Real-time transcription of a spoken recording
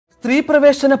സ്ത്രീ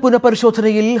പ്രവേശന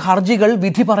പുനഃപരിശോധനയിൽ ഹർജികൾ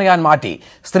വിധി പറയാൻ മാറ്റി.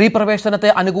 സ്ത്രീ പ്രവേശനത്തെ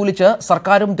അനുകൂലിച്ച്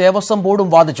സർക്കാരും ദേവസ്വം ബോർഡും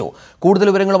വാദിച്ചു. കൂടുതൽ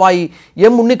വിവരങ്ങളുമായി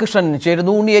എം ഉണ്ണികൃഷ്ണൻ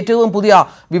ചേരുന്നു. ഉണ്ണി, ഏറ്റവും പുതിയ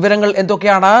വിവരങ്ങൾ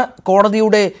എന്തൊക്കെയാണ്?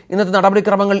 കോടതിയുടെ ഇന്നത്തെ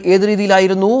നടപടിക്രമങ്ങൾ ഏത്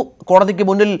രീതിയിലായിരുന്നു? കോടതിക്ക്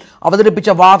മുന്നിൽ അവതരിപ്പിച്ച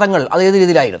വാദങ്ങൾ അത് ഏത്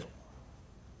രീതിയിലായിരുന്നു?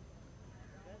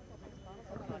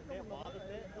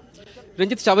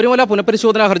 രഞ്ജിത്ത്, ശബരിമല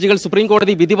പുനഃപരിശോധനാ ഹർജികൾ സുപ്രീം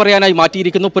കോടതി വിധി പറയാനായി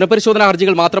മാറ്റിയിരിക്കുന്നു. പുനഃപരിശോധനാ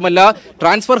ഹർജികൾ മാത്രമല്ല,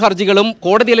 ട്രാൻസ്ഫർ ഹർജികളും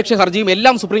കോടതിയലക്ഷ്യ ഹർജിയും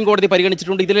എല്ലാം സുപ്രീം കോടതി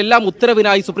പരിഗണിച്ചിട്ടുണ്ട്. ഇതിലെല്ലാം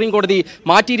ഉത്തരവിനായി സുപ്രീം കോടതി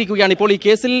മാറ്റിയിരിക്കുകയാണ്. ഇപ്പോൾ ഈ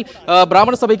കേസിൽ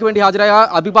ബ്രാഹ്മണ സഭയ്ക്ക് വേണ്ടി ഹാജരായ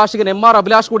അഭിഭാഷകൻ MR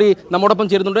അഭിലാഷ് കൂടി നമ്മോടൊപ്പം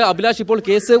ചേരുന്നുണ്ട്. അഭിലാഷ്, ഇപ്പോൾ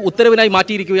കേസ് ഉത്തരവിനായി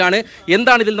മാറ്റിയിരിക്കുകയാണ്.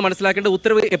 എന്താണ് ഇതിൽ നിന്ന് മനസ്സിലാക്കേണ്ടത്?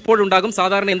 ഉത്തരവ് എപ്പോഴുണ്ടാകും?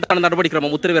 സാധാരണ എന്താണ്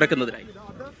നടപടിക്രമം ഉത്തരവ് ഇറക്കുന്നതിനായി?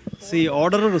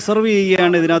 ഓർഡർ റിസർവ്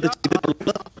ചെയ്യുകയാണ് ഇതിനകത്ത്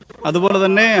ചെയ്തിട്ടുള്ളത്. അതുപോലെ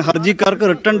തന്നെ ഹർജിക്കാർക്ക്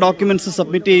റിട്ടേൺ ഡോക്യുമെന്റ്സ്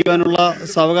സബ്മിറ്റ് ചെയ്യുവാനുള്ള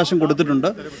അവകാശം കൊടുത്തിട്ടുണ്ട്.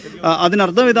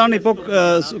 അതിനർത്ഥം ഇതാണ്, ഇപ്പോൾ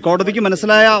കോടതിക്ക്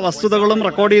മനസ്സിലായ വസ്തുതകളും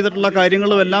റെക്കോർഡ് ചെയ്തിട്ടുള്ള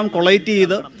കാര്യങ്ങളും എല്ലാം കൊളൈറ്റ്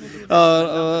ചെയ്ത്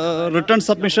റിട്ടേൺ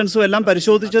സബ്മിഷൻസും എല്ലാം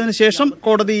പരിശോധിച്ചതിന് ശേഷം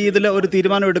കോടതി ഇതിൽ ഒരു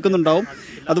തീരുമാനം എടുക്കുന്നുണ്ടാവും.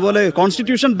 അതുപോലെ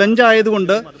കോൺസ്റ്റിറ്റ്യൂഷൻ ബെഞ്ച്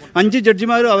ആയതുകൊണ്ട് 5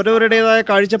 ജഡ്ജിമാരും അവരവരുടേതായ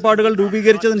കാഴ്ചപ്പാടുകൾ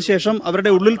രൂപീകരിച്ചതിന് ശേഷം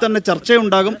അവരുടെ ഉള്ളിൽ തന്നെ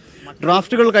ചർച്ചയുണ്ടാകും,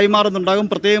 ഡ്രാഫ്റ്റുകൾ കൈമാറുന്നുണ്ടാകും.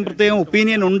 പ്രത്യേകം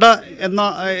ഒപ്പീനിയൻ ഉണ്ട്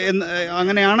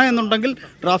അങ്ങനെയാണ് എന്നുണ്ടെങ്കിൽ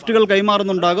ഡ്രാഫ്റ്റുകൾ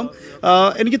കൈമാറുന്നുണ്ടാകും.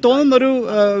 എനിക്ക് തോന്നുന്നൊരു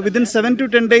വിതിൻ 7 to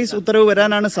 10 days ഉത്തരവ്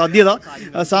വരാനാണ് സാധ്യത.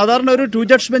 സാധാരണ ഒരു 2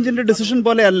 judge ബെഞ്ചിന്റെ ഡിസിഷൻ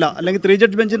പോലെയല്ല, അല്ലെങ്കിൽ 3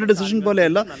 judge ബെഞ്ചിന്റെ ഡിസിഷൻ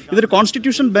പോലെയല്ല. ഇതൊരു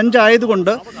കോൺസ്റ്റിറ്റ്യൂഷൻ ബെഞ്ച്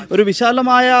ആയതുകൊണ്ട് ഒരു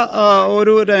വിശാലമായ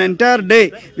ഒരു എൻറ്റയർ ഡേ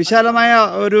വിശാലമായ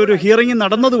ഒരു ഹിയറിംഗ്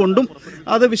നടന്നതുകൊണ്ടും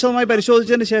അത് വിശദമായി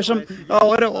പരിശോധിച്ചതിന് ശേഷം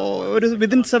ഒരു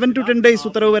വിതിൻ 7 to 10 days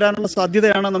ഉത്തരവ് വരാനുള്ള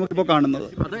സാധ്യതയാണ് നമുക്കിപ്പോൾ കാണുന്നത്.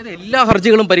 അതായത് എല്ലാ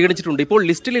ഹർജികളും പരിഗണിച്ചിട്ടുണ്ട്. ഇപ്പോൾ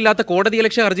ലിസ്റ്റിലില്ലാത്ത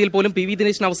കോടതിയലക്ഷ്യ ഹർജിയിൽ പോലും PV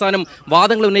ദിനേശിന് അവസാനം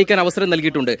വാദങ്ങൾ ഉന്നയിക്കാൻ അവസരം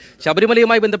നൽകിയിട്ടുണ്ട്.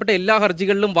 ശബരിമലയുമായി ബന്ധപ്പെട്ട എല്ലാ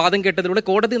ഹർജികളിലും വാദം കേട്ടതിലൂടെ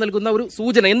കോടതി നൽകുന്ന ഒരു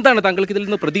സൂചന എന്താണ് താങ്കൾക്ക് ഇതിൽ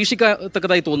നിന്ന്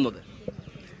പ്രതീക്ഷിക്കത്തക്കതായി തോന്നുന്നത്?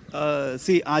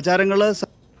 ആചാരങ്ങള്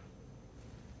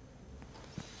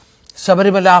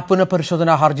ശബരിമല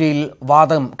പുനഃപരിശോധനാ ഹർജിയിൽ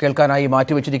വാദം കേൾക്കാനായി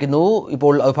മാറ്റിവെച്ചിരിക്കുന്നു.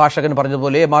 ഇപ്പോൾ അഭിഭാഷകൻ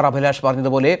പറഞ്ഞതുപോലെ, MR അഭിലാഷ്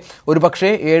പറഞ്ഞതുപോലെ, ഒരുപക്ഷെ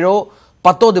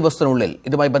 7-10 ദിവസത്തിനുള്ളിൽ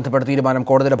ഇതുമായി ബന്ധപ്പെട്ട തീരുമാനം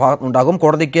കോടതിയുടെ ഭാഗത്തുനിന്നുണ്ടാകും.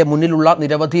 കോടതിക്ക് മുന്നിലുള്ള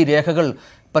നിരവധി രേഖകൾ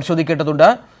പരിശോധിക്കേണ്ടതുണ്ട്.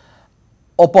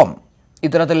 ഒപ്പം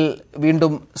ഇത്തരത്തിൽ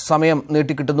വീണ്ടും സമയം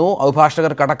നീട്ടിക്കിട്ടുന്നു.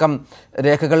 അഭിഭാഷകർക്കടക്കം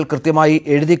രേഖകൾ കൃത്യമായി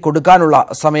എഴുതി കൊടുക്കാനുള്ള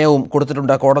സമയവും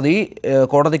കൊടുത്തിട്ടുണ്ട്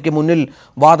കോടതിക്ക് മുന്നിൽ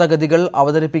വാദഗതികൾ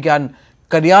അവതരിപ്പിക്കാൻ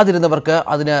കഴിയാതിരുന്നവർക്ക്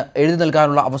അതിന് എഴുതി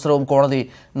നൽകാനുള്ള അവസരവും കോടതി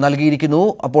നൽകിയിരിക്കുന്നു.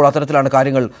 അപ്പോൾ അത്തരത്തിലാണ്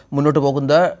കാര്യങ്ങൾ മുന്നോട്ട്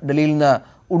പോകുന്നത്. ഡൽഹിയിൽ നിന്ന്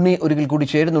ഉണ്ണി ഒരിക്കൽ കൂടി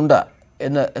ചേരുന്നുണ്ട്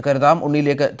എന്ന് കരുതാം.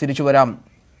 ഉണ്ണിയിലേക്ക് തിരിച്ചു വരാം.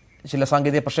 ചില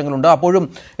സാങ്കേതിക പ്രശ്നങ്ങളുണ്ട്. അപ്പോഴും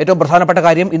ഏറ്റവും പ്രധാനപ്പെട്ട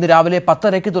കാര്യം, ഇന്ന് രാവിലെ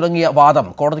 10:30 തുടങ്ങിയ വാദം,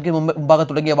 കോടതിക്ക് മുമ്പാകെ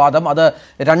തുടങ്ങിയ വാദം, അത്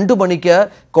 2 മണിക്ക്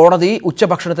കോടതി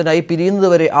ഉച്ചഭക്ഷണത്തിനായി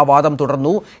പിരിയുന്നതുവരെ ആ വാദം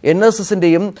തുടർന്നു.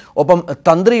 NSSന്റെയും ഒപ്പം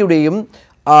തന്ത്രിയുടെയും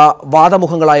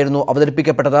വാദമുഖങ്ങളായിരുന്നു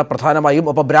അവതരിപ്പിക്കപ്പെട്ടത് പ്രധാനമായും.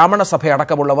 ഒപ്പം ബ്രാഹ്മണ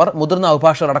സഭയടക്കമുള്ളവർ, മുതിർന്ന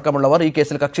അഭിഭാഷകർ അടക്കമുള്ളവർ ഈ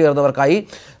കേസിൽ കക്ഷി ചേർന്നവർക്കായി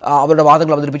അവരുടെ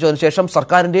വാദങ്ങൾ അവതരിപ്പിച്ചു. അതിനുശേഷം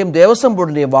സർക്കാരിന്റെയും ദേവസ്വം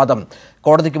ബോർഡിന്റെയും വാദം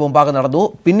കോടതിക്ക് മുമ്പാകെ നടന്നു.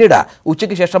 പിന്നീട്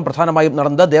ഉച്ചയ്ക്ക് ശേഷം പ്രധാനമായും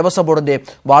നടന്നത് ദേവസ്വം ബോർഡിന്റെ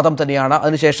വാദം തന്നെയാണ്.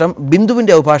 അതിനുശേഷം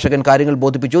ബിന്ദുവിന്റെ അഭിഭാഷകൻ കാര്യങ്ങൾ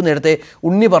ബോധിപ്പിച്ചു. നേരത്തെ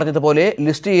ഉണ്ണി പറഞ്ഞതുപോലെ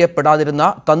ലിസ്റ്റ്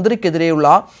ചെയ്യപ്പെടാതിരുന്ന തന്ത്രിക്കെതിരെയുള്ള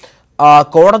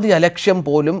കോടതി അലക്ഷ്യം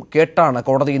പോലും കേട്ടാണ്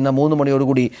കോടതി ഇന്ന് 3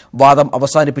 മണിയോടുകൂടി വാദം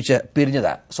അവസാനിപ്പിച്ച്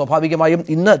പിരിഞ്ഞത്. സ്വാഭാവികമായും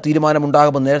ഇന്ന്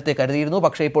തീരുമാനമുണ്ടാകുമെന്ന് നേരത്തെ കരുതിയിരുന്നു.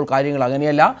 പക്ഷേ ഇപ്പോൾ കാര്യങ്ങൾ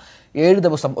അങ്ങനെയല്ല. 7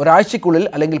 ദിവസം, ഒരാഴ്ചയ്ക്കുള്ളിൽ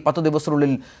അല്ലെങ്കിൽ 10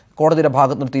 ദിവസത്തിനുള്ളിൽ കോടതിയുടെ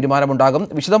ഭാഗത്തുനിന്ന് തീരുമാനമുണ്ടാകും.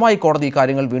 വിശദമായി കോടതി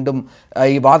കാര്യങ്ങൾ വീണ്ടും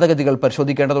ഈ വാദഗതികൾ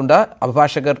പരിശോധിക്കേണ്ടതുണ്ട്.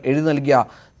 അഭിഭാഷകർ എഴുതി നൽകിയ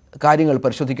കാര്യങ്ങൾ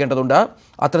പരിശോധിക്കേണ്ടതുണ്ട്.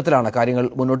 അത്തരത്തിലാണ് കാര്യങ്ങൾ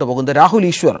മുന്നോട്ട് പോകുന്നത്. രാഹുൽ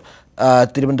ഈശ്വർ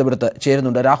തിരുവനന്തപുരത്ത്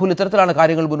ചേരുന്നുണ്ട്. രാഹുൽ, ഇത്തരത്തിലാണ്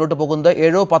കാര്യങ്ങൾ മുന്നോട്ട് പോകുന്നത്.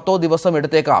 7-10 ദിവസം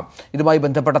എടുത്തേക്കാം ഇതുമായി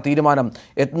ബന്ധപ്പെട്ട തീരുമാനം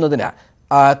എത്തുന്നതിന്.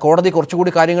 കോടതി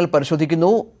കുറച്ചുകൂടി കാര്യങ്ങൾ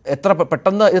പരിശോധിക്കുന്നു. എത്ര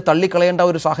പെട്ടെന്ന് ഇത് തള്ളിക്കളയേണ്ട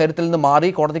ഒരു സാഹചര്യത്തിൽ നിന്ന്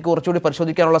മാറി കോടതിക്ക് കുറച്ചുകൂടി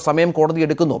പരിശോധിക്കാനുള്ള സമയം കോടതി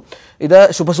എടുക്കുന്നു. ഇത്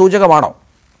ശുഭസൂചകമാണോ?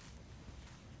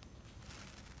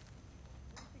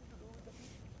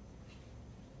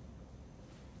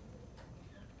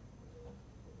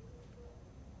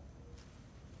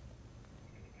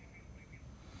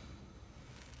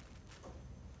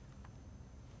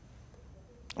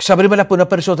 ശബരിമല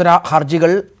പുനഃപരിശോധന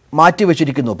ഹർജികൾ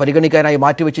മാറ്റിവെച്ചിരിക്കുന്നു, പരിഗണിക്കാനായി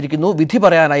മാറ്റിവെച്ചിരിക്കുന്നു, വിധി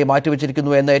പറയാനായി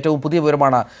മാറ്റിവെച്ചിരിക്കുന്നു എന്ന ഏറ്റവും പുതിയ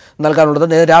വിവരമാണ് നൽകാനുള്ളത്.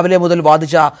 രാവിലെ മുതൽ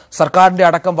വാദിച്ച സർക്കാരിന്റെ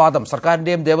അടക്കം വാദം,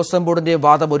 സർക്കാരിന്റെയും ദേവസ്വം ബോർഡിന്റെയും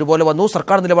വാദം ഒരുപോലെ വന്നു.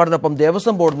 സർക്കാർ നിലപാടിനൊപ്പം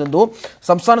ദേവസ്വം ബോർഡ് നിന്നു.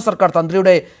 സംസ്ഥാന സർക്കാർ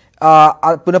തന്ത്രിയുടെ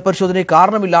പുനഃപരിശോധനയ്ക്ക്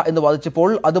കാരണമില്ല എന്ന്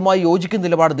വാദിച്ചപ്പോൾ അതുമായി യോജിക്കുന്ന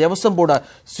നിലപാട് ദേവസ്വം ബോർഡ്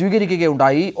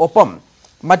സ്വീകരിക്കുകയുണ്ടായി. ഒപ്പം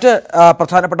മറ്റ്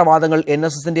പ്രധാനപ്പെട്ട വാദങ്ങൾ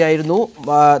NSSന്റെ ആയിരുന്നു.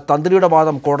 തന്ത്രിയുടെ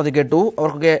വാദം കോടതി കേട്ടു.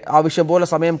 അവർക്കൊക്കെ ആവശ്യം പോലെ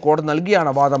സമയം കോടതി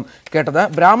നൽകിയാണ് വാദം കേട്ടത്.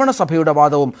 ബ്രാഹ്മണ സഭയുടെ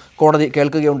വാദവും കോടതി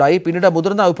കേൾക്കുകയുണ്ടായി. പിന്നീട്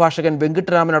മുതിർന്ന അഭിഭാഷകൻ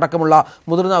വെങ്കിട്ടരാമൻ അടക്കമുള്ള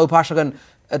മുതിർന്ന അഭിഭാഷകൻ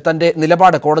തന്റെ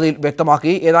നിലപാട് കോടതിയിൽ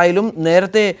വ്യക്തമാക്കി. ഏതായാലും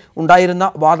നേരത്തെ ഉണ്ടായിരുന്ന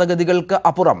വാദഗതികൾക്ക്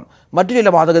അപ്പുറം മറ്റു ചില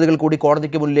വാദഗതികൾ കൂടി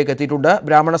കോടതിക്ക് മുന്നിലേക്ക് എത്തിയിട്ടുണ്ട്.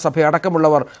 ബ്രാഹ്മണ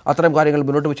സഭയടക്കമുള്ളവർ അത്തരം കാര്യങ്ങൾ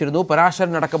മുന്നോട്ട് വെച്ചിരുന്നു.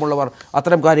 പരാശരൻ അടക്കമുള്ളവർ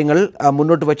അത്തരം കാര്യങ്ങൾ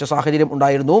മുന്നോട്ട് വെച്ച സാഹചര്യം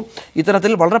ഉണ്ടായിരുന്നു.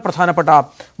 ഇത്തരത്തിൽ വളരെ പ്രധാനപ്പെട്ട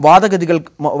വാദഗതികൾ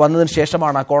വന്നതിന്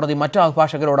ശേഷമാണ് കോടതി മറ്റ്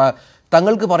അഭിഭാഷകരോട്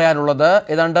തങ്ങൾക്ക് പറയാനുള്ളത്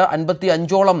ഏതാണ്ട്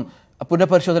 55ഓളം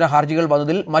പുനഃപരിശോധന ഹർജികൾ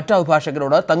വന്നതിൽ മറ്റ്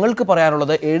അഭിഭാഷകരോട് തങ്ങൾക്ക്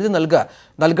പറയാനുള്ളത് എഴുതി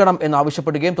നൽകണം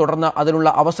എന്നാവശ്യപ്പെടുകയും തുടർന്ന് അതിനുള്ള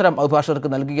അവസരം അഭിഭാഷകർക്ക്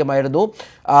നൽകുകയുമായിരുന്നു.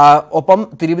 ഒപ്പം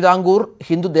തിരുവിതാംകൂർ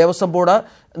ഹിന്ദു ദേവസ്വം ബോർഡ്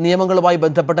നിയമങ്ങളുമായി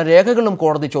ബന്ധപ്പെട്ട രേഖകളും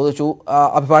കോടതി ചോദിച്ചു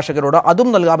അഭിഭാഷകരോട്. അതും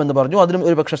നൽകാമെന്ന് പറഞ്ഞു. അതിനും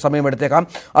ഒരുപക്ഷെ സമയമെടുത്തേക്കാം.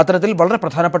 അത്തരത്തിൽ വളരെ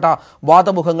പ്രധാനപ്പെട്ട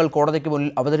വാദമുഖങ്ങൾ കോടതിക്ക് മുന്നിൽ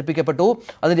അവതരിപ്പിക്കപ്പെട്ടു.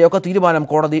 അതിൻ്റെയൊക്കെ തീരുമാനം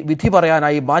കോടതി വിധി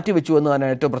പറയാനായി മാറ്റിവെച്ചു എന്ന് തന്നെ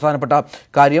ഏറ്റവും പ്രധാനപ്പെട്ട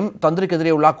കാര്യം.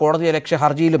 തന്ത്രിക്കെതിരെയുള്ള കോടതിയലക്ഷ്യ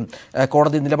ഹർജിയിലും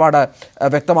കോടതി നിലപാട്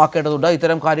വ്യക്തമാക്കേണ്ടതുണ്ട്.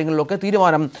 ഇത്തരം കാര്യങ്ങളിലൊക്കെ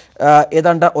തീരുമാനം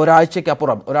ഏതാണ്ട്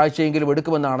ഒരാഴ്ചയെങ്കിലും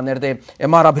എടുക്കുമെന്നാണ് നേരത്തെ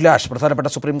MR അഭിലാഷ് പ്രധാനപ്പെട്ട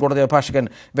സുപ്രീം കോടതി അഭിഭാഷകൻ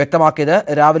വ്യക്തമാക്കിയത്.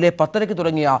 രാവിലെ 10:00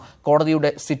 തുടങ്ങിയ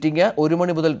കോടതിയുടെ സിറ്റിംഗ് 1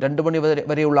 മണി മുതൽ 2 മണി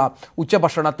വരെയുള്ള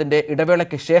ഉച്ചഭക്ഷണത്തിന്റെ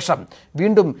ഇടവേളയ്ക്ക് ശേഷം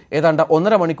വീണ്ടും ഏതാണ്ട്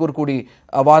 1.5 മണിക്കൂർ കൂടി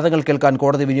വാദങ്ങൾ കേൾക്കാൻ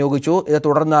കോടതി വിനിയോഗിച്ചു. ഇത്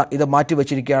തുടർന്ന് ഇത്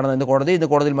മാറ്റിവെച്ചിരിക്കുകയാണ് ഇന്ന്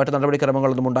കോടതിയിൽ മറ്റു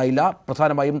നടപടിക്രമങ്ങളൊന്നും ഉണ്ടായില്ല.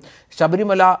 പ്രധാനമായും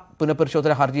ശബരിമല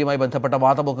പുനഃപരിശോധന ഹർജിയുമായി ബന്ധപ്പെട്ട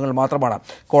വാദമുഖങ്ങൾ മാത്രമാണ്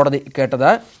കോടതി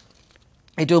കേട്ടത്.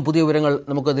 ഏറ്റവും പുതിയ വിവരങ്ങൾ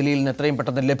നമുക്ക് ദില്ലിയിൽ നിന്ന് എത്രയും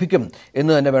പെട്ടെന്ന് ലഭിക്കും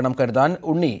എന്ന് തന്നെ വേണം കരുതാൻ.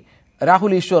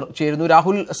 രാഹുൽ ഈശ്വർ ചേരുന്നു.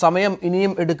 രാഹുൽ, സമയം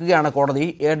ഇനിയും എടുക്കുകയാണ് കോടതി.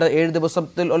 7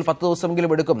 ദിവസത്തിൽ 10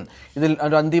 ദിവസമെങ്കിലും എടുക്കും ഇതിൽ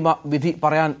ഒരു അന്തിമ വിധി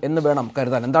പറയാൻ എന്ന് വേണം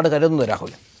കരുതാൻ. എന്താണ് കരുതുന്നത്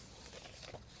രാഹുൽ?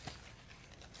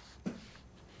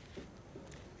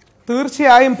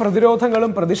 തീർച്ചയായും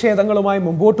പ്രതിരോധങ്ങളും പ്രതിഷേധങ്ങളുമായി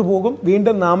മുമ്പോട്ട് പോകും.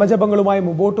 വീണ്ടും നാമജപങ്ങളുമായി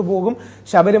മുമ്പോട്ട് പോകും.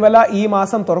 ശബരിമല ഈ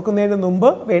മാസം തുറക്കുന്നതിന് മുമ്പ്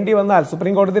വേണ്ടി വന്നാൽ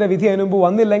സുപ്രീം കോടതിയുടെ വിധി അതിന് മുമ്പ്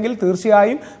വന്നില്ലെങ്കിൽ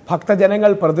തീർച്ചയായും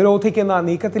ഭക്തജനങ്ങൾ പ്രതിരോധിക്കുന്ന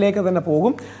നീക്കത്തിലേക്ക് തന്നെ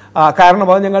പോകും. കാരണം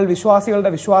അത് ഞങ്ങൾ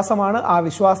വിശ്വാസികളുടെ വിശ്വാസമാണ്. ആ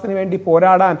വിശ്വാസത്തിന് വേണ്ടി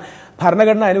പോരാടാൻ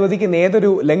ഭരണഘടന അനുവദിക്കുന്ന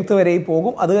ഏതൊരു ലെങ്ത് വരെയും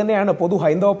പോകും. അതുതന്നെയാണ് പൊതു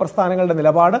ഹൈന്ദവ പ്രസ്ഥാനങ്ങളുടെ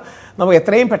നിലപാട്. നമുക്ക്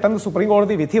എത്രയും പെട്ടെന്ന് സുപ്രീം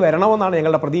കോടതി വിധി വരണമെന്നാണ്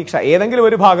ഞങ്ങളുടെ പ്രതീക്ഷ. ഏതെങ്കിലും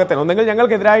ഒരു ഭാഗത്തിന് ഒന്നെങ്കിൽ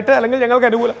ഞങ്ങൾക്കെതിരായിട്ട് അല്ലെങ്കിൽ ഞങ്ങൾക്ക്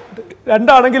അനുകൂലം,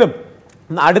 രണ്ടാണെങ്കിലും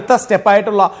അടുത്ത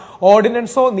സ്റ്റെപ്പായിട്ടുള്ള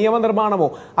ഓർഡിനൻസോ നിയമനിർമ്മാണമോ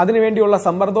അതിനുവേണ്ടിയുള്ള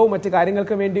സമ്മർദ്ദവും മറ്റു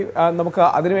കാര്യങ്ങൾക്കും വേണ്ടി നമുക്ക്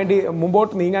അതിനുവേണ്ടി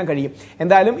മുമ്പോട്ട് നീങ്ങാൻ കഴിയും.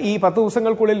 എന്തായാലും ഈ 10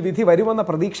 ദിവസങ്ങൾക്കുള്ളിൽ വിധി വരുമെന്ന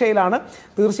പ്രതീക്ഷയിലാണ്.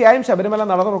 തീർച്ചയായും ശബരിമല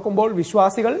നട തുറക്കുമ്പോൾ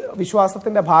വിശ്വാസികൾ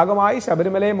വിശ്വാസത്തിന്റെ ഭാഗമായി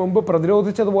ശബരിമലയെ മുമ്പ്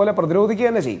പ്രതിരോധിച്ചതുപോലെ പ്രതിരോധിക്കുക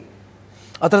തന്നെ ചെയ്യും.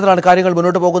 അത്തരത്തിലാണ് കാര്യങ്ങൾ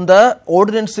മുന്നോട്ട് പോകുന്നത്.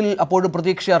 ഓർഡിനൻസിൽ അപ്പോഴും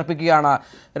പ്രതീക്ഷ അർപ്പിക്കുകയാണ്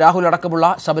രാഹുൽ അടക്കമുള്ള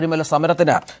ശബരിമല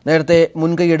സമരത്തിന് നേരത്തെ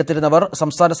മുൻകൈയെടുത്തിരുന്നവർ.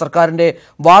 സംസ്ഥാന സർക്കാരിന്റെ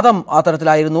വാദം ആ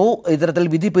തരത്തിലായിരുന്നു. ഇത്തരത്തിൽ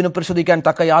വിധി പുനഃപരിശോധിക്കാൻ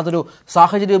തക്ക യാതൊരു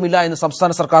സാഹചര്യവുമില്ല എന്ന്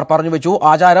സംസ്ഥാന സർക്കാർ പറഞ്ഞു വെച്ചു.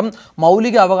 ആചാരം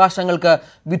മൗലിക അവകാശങ്ങൾക്ക്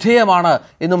വിധേയമാണ്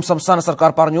എന്നും സംസ്ഥാന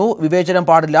സർക്കാർ പറഞ്ഞു. വിവേചനം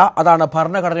പാടില്ല, അതാണ്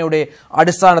ഭരണഘടനയുടെ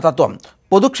അടിസ്ഥാന തത്വം.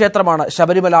 പൊതുക്ഷേത്രമാണ്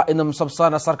ശബരിമല എന്നും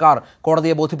സംസ്ഥാന സർക്കാർ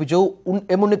കോടതിയെ ബോധിപ്പിച്ചു.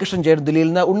 ഉണ്ണികൃഷ്ണൻ ചേരും ദില്ലിയിൽ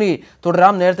നിന്ന്.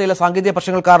 തുടരാം. നേരത്തെയുള്ള സാങ്കേതിക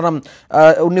പ്രശ്നങ്ങൾ കാരണം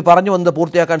പറഞ്ഞു വന്നത്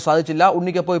പൂർത്തിയാക്കാൻ സാധിച്ചില്ല.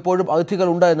 ഉണ്ണിക്കപ്പോൾ ഇപ്പോഴും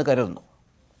അതിഥികളുണ്ട് എന്ന് കരുതുന്നു.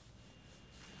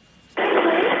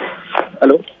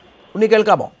 ഹലോ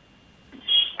കേൾക്കാമോ?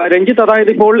 രഞ്ജിത്ത്,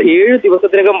 അതായത് ഇപ്പോൾ 7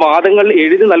 ദിവസത്തിനകം വാദങ്ങൾ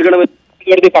എഴുതി നൽകണമെന്ന്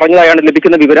കോടതി പറഞ്ഞതായാണ്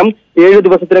ലഭിക്കുന്ന വിവരം. 7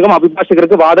 ദിവസത്തിനകം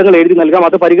അഭിഭാഷകർക്ക് വാദങ്ങൾ എഴുതി നൽകാം.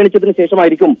 അത് പരിഗണിച്ചതിന്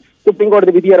ശേഷമായിരിക്കും സുപ്രീം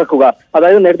കോടതി വിധിയിറക്കുക.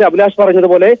 അതായത് നേരത്തെ അഭിലാഷ്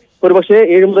പറഞ്ഞതുപോലെ ഒരുപക്ഷെ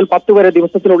 7 മുതൽ 10 വരെ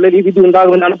ദിവസത്തിനുള്ളിൽ ഈ വിധി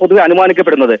ഉണ്ടാകുമെന്നാണ് പൊതുവെ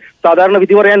അനുമാനിക്കപ്പെടുന്നത്. സാധാരണ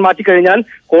വിധി പറയാൻ മാറ്റി കഴിഞ്ഞാൽ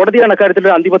കോടതിയാണ്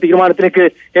അക്കാര്യത്തിൽ അന്തിമ തീരുമാനത്തിലേക്ക്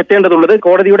എത്തേണ്ടതുള്ളത്.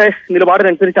 കോടതിയുടെ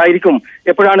നിലപാടിനനുസരിച്ചായിരിക്കും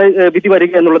എപ്പോഴാണ് വിധി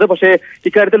വരിക എന്നുള്ളത്. പക്ഷേ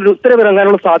ഇക്കാര്യത്തിൽ ഒരു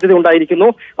ഉത്തരവിറങ്ങാനുള്ള സാധ്യത ഉണ്ടായിരിക്കുന്നു.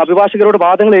 അഭിഭാഷകരോട്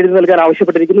വാദങ്ങൾ എഴുതി നൽകാൻ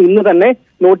ആവശ്യപ്പെട്ടിരിക്കുന്നു. ഇന്ന് തന്നെ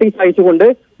നോട്ടീസ് അയച്ചുകൊണ്ട്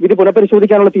വിധി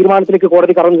പുനഃപരിശോധിക്കാനുള്ള തീരുമാനത്തിലേക്ക്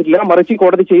കോടതി കടന്നിട്ടില്ല. മറിച്ച്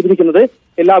കോടതി ചെയ്തിരിക്കുന്നത്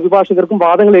എല്ലാ അഭിഭാഷകർക്കും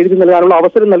വാദങ്ങൾ എഴുതി നൽകാനുള്ള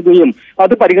അവസരം നൽകുകയും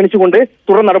അത് പരിഗണിച്ചുകൊണ്ട്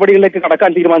തുടർ നടപടികളിലേക്ക്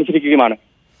കടക്കാൻ തീരുമാനിച്ചിരിക്കുകയാണ്.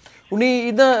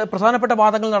 ഇത് പ്രധാനപ്പെട്ട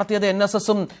വാദങ്ങൾ നടത്തിയത്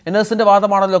NSSന്റെ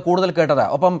വാദമാണല്ലോ കൂടുതൽ കേട്ടത്.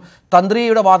 ഒപ്പം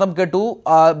തന്ത്രിയുടെ വാദം കേട്ടു.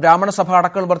 ബ്രാഹ്മണ സഭ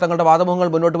അടക്കമുള്ളവർ തങ്ങളുടെ വാദമുഖങ്ങൾ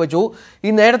മുന്നോട്ട് വെച്ചു.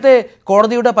 ഈ നേരത്തെ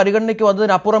കോടതിയുടെ പരിഗണനയ്ക്ക്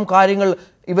വന്നതിനപ്പുറം കാര്യങ്ങൾ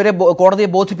ഇവരെ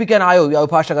കോടതിയെ ബോധിപ്പിക്കാനായോ ഈ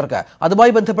അഭിഭാഷകർക്ക്?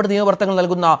 അതുമായി ബന്ധപ്പെട്ട് നിയമവർത്തങ്ങൾ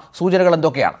നൽകുന്ന സൂചനകൾ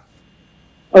എന്തൊക്കെയാണ്?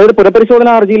 അതായത്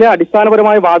പുനഃപരിശോധനാ ഹർജിയിലെ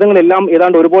അടിസ്ഥാനപരമായ വാദങ്ങളെല്ലാം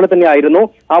ഏതാണ്ട് ഒരുപോലെ തന്നെയായിരുന്നു.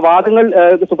 ആ വാദങ്ങൾ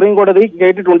സുപ്രീം കോടതി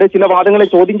കേട്ടിട്ടുണ്ട്. ചില വാദങ്ങളെ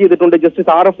ചോദ്യം ചെയ്തിട്ടുണ്ട്.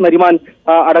 ജസ്റ്റിസ് RF നരിമാൻ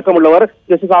അടക്കമുള്ളവർ.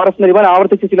 ജസ്റ്റിസ് RF നരിമാൻ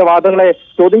ആവർത്തിച്ച് ചില വാദങ്ങളെ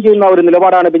ചോദ്യം ചെയ്യുന്ന ഒരു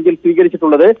നിലപാടാണ് ബെഞ്ചിൽ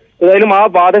സ്വീകരിച്ചിട്ടുള്ളത്. ഏതായാലും ആ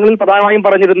വാദങ്ങളിൽ പ്രധാനമായും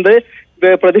പറഞ്ഞിരുന്നത്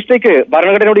പ്രതിഷ്ഠയ്ക്ക്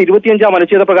ഭരണഘടനയുടെ 25ാം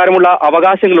അനുച്ഛേദ പ്രകാരമുള്ള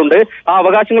അവകാശങ്ങളുണ്ട്. ആ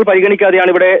അവകാശങ്ങൾ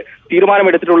പരിഗണിക്കാതെയാണ് ഇവിടെ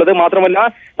തീരുമാനമെടുത്തിട്ടുള്ളത്. മാത്രമല്ല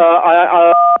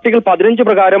ആർട്ടിക്കിൾ 15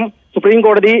 പ്രകാരം സുപ്രീം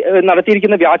കോടതി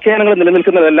നടത്തിയിരിക്കുന്ന വ്യാഖ്യാനങ്ങൾ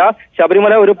നിലനിൽക്കുന്നതല്ല.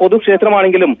 ശബരിമല ഒരു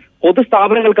പൊതുക്ഷേത്രമാണെങ്കിലും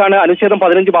പൊതുസ്ഥാപനങ്ങൾക്കാണ് അനുച്ഛേദം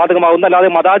 15 ബാധകമാകുന്നത്. അല്ലാതെ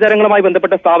മതാചാരങ്ങളുമായി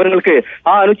ബന്ധപ്പെട്ട സ്ഥാപനങ്ങൾക്ക്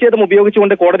ആ അനുച്ഛേദം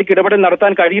ഉപയോഗിച്ചുകൊണ്ട് കോടതിക്ക് ഇടപെടൽ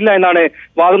നടത്താൻ കഴിയില്ല എന്നാണ്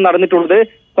വാദം നടന്നിട്ടുള്ളത്.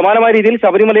 സമാനമായ രീതിയിൽ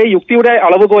ശബരിമലയെ യുക്തിയുടെ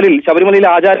അളവുകോലിൽ ശബരിമലയിലെ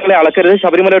ആചാരങ്ങളെ അളക്കരുത്,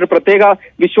 ശബരിമല ഒരു പ്രത്യേക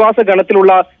വിശ്വാസ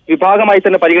ഗണത്തിലുള്ള വിഭാഗമായി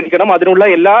തന്നെ പരിഗണിക്കണം, അതിനുള്ള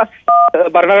എല്ലാ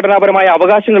ഭരണഘടനാപരമായ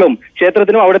അവകാശങ്ങളും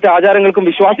ക്ഷേത്രത്തിനും അവിടുത്തെ ആചാരങ്ങൾക്കും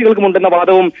വിശ്വാസികൾക്കും ഉണ്ടെന്ന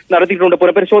വാദവും നടത്തിയിട്ടുണ്ട്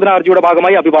പുനഃപരിശോധനാ ഹർജിയുടെ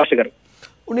ഭാഗമായി അഭിഭാഷകർ.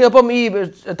 ഉണ്ണിയപ്പം ഈ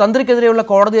തന്ത്രിക്കെതിരെയുള്ള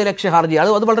കോടതിയലക്ഷ്യ ഹർജി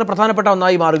അത് വളരെ പ്രധാനപ്പെട്ട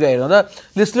ഒന്നായി മാറുകയായിരുന്നു. അത്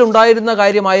ലിസ്റ്റിൽ ഉണ്ടായിരുന്ന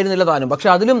കാര്യമായിരുന്നില്ല താനും, പക്ഷെ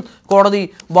അതിലും കോടതി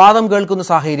വാദം കേൾക്കുന്ന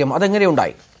സാഹചര്യം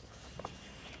അതെങ്ങനെയുണ്ടായി?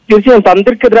 തീർച്ചയായും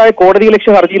തന്ത്രിക്കെതിരായ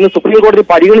കോടതിയലക്ഷ്യ ഹർജി ഇന്ന് സുപ്രീം കോടതി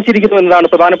പരിഗണിച്ചിരിക്കുന്നു എന്നതാണ്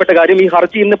പ്രധാനപ്പെട്ട കാര്യം. ഈ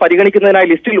ഹർജി ഇന്ന് പരിഗണിക്കുന്നതിനായി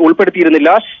ലിസ്റ്റിൽ ഉൾപ്പെടുത്തിയിരുന്നില്ല,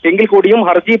 എങ്കിൽ കൂടിയും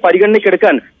ഹർജി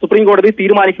പരിഗണനയ്ക്കെടുക്കാൻ സുപ്രീം കോടതി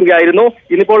തീരുമാനിക്കുകയായിരുന്നു.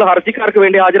 ഇന്നിപ്പോൾ ഹർജിക്കാർക്ക്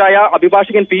വേണ്ടി ഹാജരായ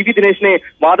അഭിഭാഷകൻ PV ദിനേശിനെ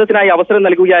വാദത്തിനായി അവസരം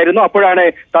നൽകുകയായിരുന്നു. അപ്പോഴാണ്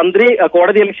തന്ത്രി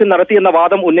കോടതിയലക്ഷ്യം നടത്തിയെന്ന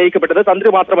വാദം ഉന്നയിക്കപ്പെട്ടത്.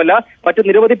 തന്ത്രി മാത്രമല്ല മറ്റ്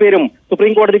നിരവധി പേരും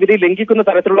സുപ്രീം കോടതി വിധി ലംഘിക്കുന്ന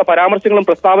തരത്തിലുള്ള പരാമർശങ്ങളും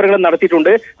പ്രസ്താവനകളും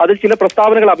നടത്തിയിട്ടുണ്ട്. അതിൽ ചില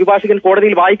പ്രസ്താവനകൾ അഭിഭാഷകൻ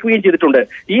കോടതിയിൽ വായിക്കുകയും ചെയ്തിട്ടുണ്ട്.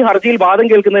 ഈ ഹർജിയിൽ വാദം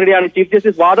കേൾക്കുന്നതിനിടെയാണ് ചീഫ്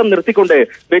ജസ്റ്റിസ് വാദം നിർത്തിക്കൊണ്ട്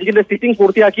ബെഞ്ചിന്റെ സിറ്റിംഗ്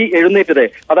പൂർത്തിയാക്കി എഴുന്നേറ്റത്.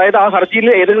 അതായത് ആ ഹർജിയിൽ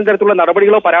ഏതെങ്കിലും തരത്തിലുള്ള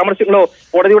നടപടികളോ പരാമർശങ്ങളോ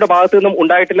കോടതിയുടെ ഭാഗത്തു നിന്നും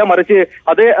ഉണ്ടായിട്ടില്ല, മറിച്ച്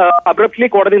അത് അബ്രപ്റ്റ്ലി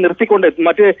കോടതി നിർത്തിക്കൊണ്ട്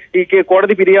മറ്റ് ഈ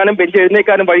കോടതി പിരിയാനും ബെഞ്ച്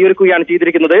എഴുന്നേക്കാനും വഴിയൊരുക്കുകയാണ്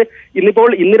ചെയ്തിരിക്കുന്നത്. ഇന്നിപ്പോൾ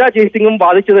ഇന്ദിരാ ജയ്സിംഗും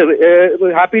വാദിച്ചത്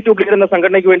ഹാപ്പി ടു ക്ലിയർ എന്ന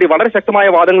സംഘടനയ്ക്ക് വേണ്ടി വളരെ ശക്തമായ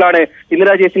വാദങ്ങളാണ്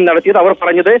ഇന്ദിരാ ജയ്സിംഗ് നടത്തിയത്. അവർ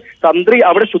പറഞ്ഞത് തന്ത്രി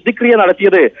അവിടെ ശുദ്ധിക്രിയ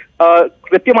നടത്തിയത്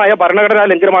കൃത്യമായ ഭരണഘടനാ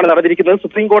ലംഘനമാണ് നടന്നിരിക്കുന്നത്.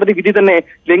 സുപ്രീം കോടതി വിധി തന്നെ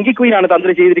ലംഘിക്കുകയാണ്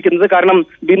തന്ത്രി ചെയ്തിരിക്കുന്നത്. കാരണം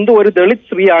ബിന്ദു ഒരു ദളിത്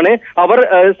സ്ത്രീയാണ്, അവർ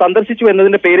സന്ദർശിച്ചു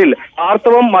എന്നതിന്റെ പേരിൽ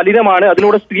ആർത്തവം മലിനമാണ്,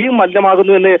 അതിലൂടെ സ്ത്രീയും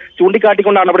മലിനമാകുന്നു എന്ന്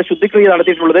ചൂണ്ടിക്കാട്ടിക്കൊണ്ടാണ് അവിടെ ശുദ്ധിക്രിയ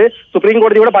നടത്തിയിട്ടുള്ളത്. സുപ്രീം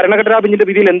കോടതിയുടെ ഭരണഘടനാ ബെഞ്ചിന്റെ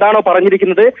വിധിയിൽ എന്താണോ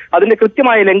പറഞ്ഞിരിക്കുന്നത് അതിന്റെ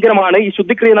കൃത്യമായ ലംഘനമാണ് ഈ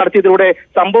ശുദ്ധിക്രിയ നടത്തിയതിലൂടെ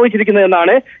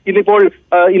സംഭവിച്ചിരിക്കുന്നതെന്നാണ് ഇന്നിപ്പോൾ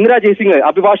ഇന്ദിരാ ജയ്സിംഗ്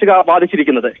അഭിഭാഷക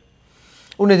വാദിച്ചിരിക്കുന്നത്.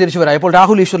 ഉണ്ണി തിരിച്ചു വരാം. ഇപ്പോൾ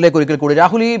രാഹുൽ ഈശ്വറിലേക്ക് ഒരിക്കൽ കൂടി.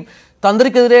 രാഹുൽ, ഈ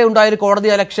തന്ത്രിക്കെതിരെ ഉണ്ടായ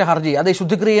കോടതിയലക്ഷ്യ ഹർജി അത്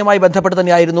ശുദ്ധിക്രിയയുമായി ബന്ധപ്പെട്ട്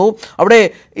തന്നെയായിരുന്നു. അവിടെ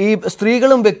ഈ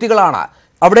സ്ത്രീകളും വ്യക്തികളാണ്,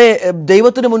 അവിടെ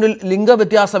ദൈവത്തിന് മുന്നിൽ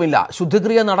ലിംഗവ്യത്യാസമില്ല,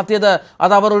 ശുദ്ധിക്രിയ നടത്തിയത്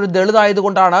അത് അവർ ഒരു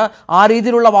ദളിതായതുകൊണ്ടാണ്, ആ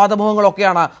രീതിയിലുള്ള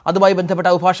വാദമുഖങ്ങളൊക്കെയാണ് അതുമായി ബന്ധപ്പെട്ട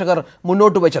അഭിഭാഷകർ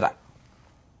മുന്നോട്ട് വെച്ചത്.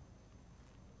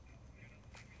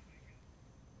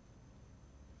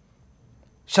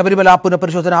 ശബരിമല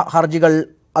പുനഃപരിശോധന ഹർജികൾ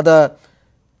അത്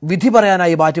വിധി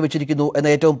പറയാനായി മാറ്റിവെച്ചിരിക്കുന്നു എന്ന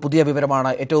ഏറ്റവും പുതിയ വിവരമാണ്,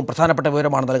 ഏറ്റവും പ്രധാനപ്പെട്ട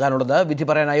വിവരമാണ് നൽകാനുള്ളത്. വിധി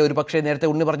പറയാനായി ഒരു പക്ഷേ നേരത്തെ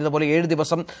ഉണ്ണി പറഞ്ഞതുപോലെ 7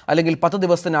 ദിവസം അല്ലെങ്കിൽ 10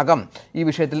 ദിവസത്തിനകം ഈ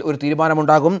വിഷയത്തിൽ ഒരു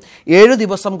തീരുമാനമുണ്ടാകും. 7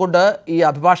 ദിവസം കൊണ്ട് ഈ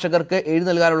അഭിഭാഷകർക്ക് എഴുതി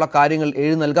നൽകാനുള്ള കാര്യങ്ങൾ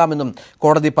എഴുതി നൽകാമെന്നും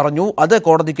കോടതി പറഞ്ഞു. അത്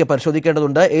കോടതിക്ക്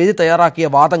പരിശോധിക്കേണ്ടതുണ്ട്. എഴുതി തയ്യാറാക്കിയ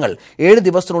വാദങ്ങൾ 7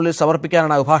 ദിവസത്തിനുള്ളിൽ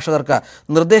സമർപ്പിക്കാനാണ് അഭിഭാഷകർക്ക്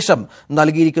നിർദ്ദേശം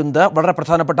നൽകിയിരിക്കുന്നത്. വളരെ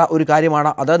പ്രധാനപ്പെട്ട ഒരു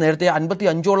കാര്യമാണ് അത്. നേരത്തെ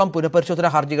 55ഓളം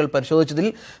പുനഃപരിശോധന ഹർജികൾ പരിശോധിച്ചതിൽ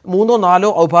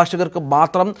 3-4 അഭിഭാഷകർക്ക്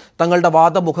മാത്രം തങ്ങളുടെ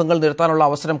വാദമുഖങ്ങൾ നിർത്താനുള്ള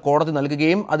അവസരം കോടതി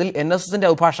നൽകുകയും അതിൽ NSSന്റെ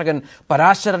അഭിഭാഷകൻ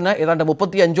പരാശരന് ഏതാണ്ട്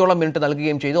 35ഓളം മിനിറ്റ്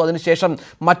നൽകുകയും ചെയ്തു. അതിനുശേഷം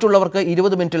മറ്റുള്ളവർക്ക്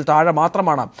 20 മിനിറ്റിൽ താഴെ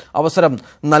മാത്രമാണ് അവസരം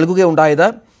നൽകുകയുണ്ടായത്.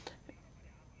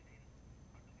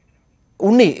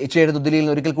 ഉണ്ണി ചേരുന്നു ദില്ലിയിൽ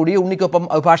നിന്ന് ഒരിക്കൽ കൂടി. ഉണ്ണിക്കൊപ്പം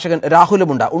അഭിഭാഷകൻ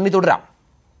രാഹുലുമുണ്ട്. ഉണ്ണി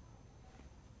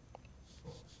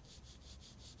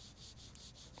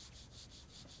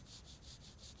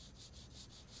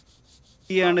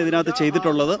തുടരാം. ാണ് ഇതിനകത്ത്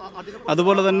ചെയ്തിട്ടുള്ളത്.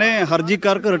 അതുപോലെ തന്നെ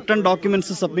ഹർജിക്കാർക്ക് റിട്ടേൺ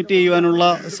ഡോക്യുമെന്റ്സ് സബ്മിറ്റ് ചെയ്യുവാനുള്ള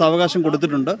സാവകാശം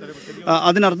കൊടുത്തിട്ടുണ്ട്.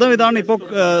 അതിനർത്ഥം ഇതാണ്, ഇപ്പോൾ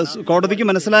കോടതിക്ക്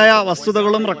മനസ്സിലായ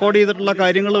വസ്തുതകളും റെക്കോർഡ് ചെയ്തിട്ടുള്ള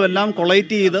കാര്യങ്ങളും എല്ലാം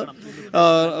കൊളൈറ്റ് ചെയ്ത്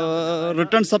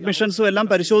റിട്ടേൺ സബ്മിഷൻസും എല്ലാം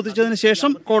പരിശോധിച്ചതിന്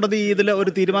ശേഷം കോടതി ഇതിൽ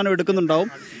ഒരു തീരുമാനം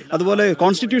എടുക്കുന്നുണ്ടാവും. അതുപോലെ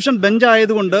കോൺസ്റ്റിറ്റ്യൂഷൻ ബെഞ്ച്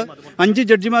ആയതുകൊണ്ട് 5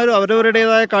 ജഡ്ജിമാരും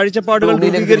അവരവരുടേതായ കാഴ്ചപ്പാടുകൾ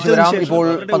രൂപീകരിച്ചതിന്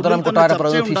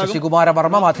ശേഷം ശശികുമാര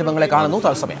വർമ്മ മാധ്യമങ്ങളെ കാണുന്നു.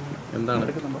 തത്സമയം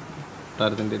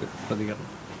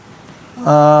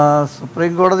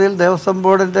സുപ്രീം കോടതിയിൽ ദേവസ്വം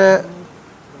ബോർഡിൻ്റെ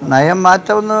നയം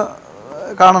മാറ്റമെന്ന്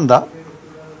കാണണ്ട,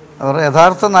 അവർ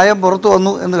യഥാർത്ഥ നയം പുറത്തു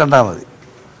വന്നു എന്ന് കണ്ടാൽ മതി.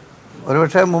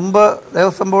 ഒരുപക്ഷെ മുമ്പ്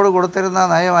ദേവസ്വം ബോർഡ് കൊടുത്തിരുന്ന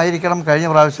നയമായിരിക്കണം കഴിഞ്ഞ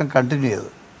പ്രാവശ്യം കണ്ടിന്യൂ ചെയ്തത്.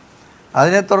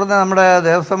 അതിനെ തുടർന്ന് നമ്മുടെ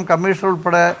ദേവസ്വം കമ്മീഷൻ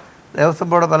ഉൾപ്പെടെ ദേവസ്വം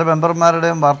ബോർഡ് പല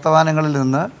മെമ്പർമാരുടെയും വർത്തമാനങ്ങളിൽ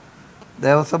നിന്ന്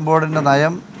ദേവസ്വം ബോർഡിൻ്റെ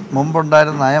നയം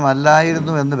മുമ്പുണ്ടായിരുന്ന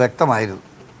നയമല്ലായിരുന്നു എന്ന് വ്യക്തമായിരുന്നു.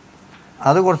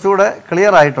 അത് കുറച്ചുകൂടെ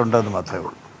ക്ലിയർ ആയിട്ടുണ്ടെന്ന് മാത്രമേ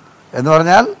ഉള്ളൂ. എന്ന്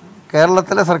പറഞ്ഞാൽ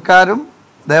കേരളത്തിലെ സർക്കാരും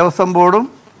ദേവസ്വം ബോർഡും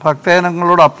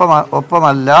ഭക്തജനങ്ങളോട്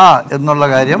ഒപ്പമല്ല എന്നുള്ള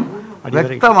കാര്യം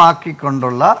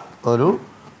വ്യക്തമാക്കിക്കൊണ്ടുള്ള ഒരു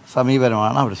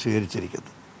സമീപനമാണ് അവർ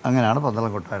സ്വീകരിച്ചിരിക്കുന്നത്. അങ്ങനെയാണ്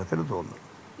പന്തളം കൊട്ടാരത്തിൽ തോന്നുന്നത്.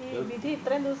 ഈ വിധി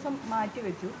ഇത്രയും ദിവസം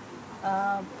മാറ്റിവെച്ചു.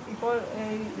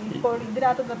 ഇപ്പോൾ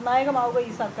ഇതിനകത്ത് നിർണായകമാവുക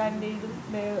ഈ സർക്കാരിൻ്റെ ഇതും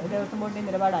ദേവസ്വം ബോർഡിൻ്റെ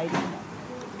നിലപാടായിരിക്കും.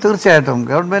 തീർച്ചയായിട്ടും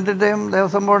ഗവൺമെൻറ്റിൻ്റെയും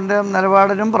ദേവസ്വം ബോർഡിൻ്റെയും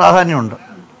നിലപാടിനും പ്രാധാന്യമുണ്ട്.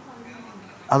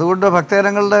 അതുകൊണ്ട്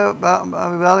ഭക്തജനങ്ങളുടെ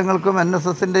വിവാദങ്ങൾക്കും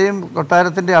NSSൻ്റെയും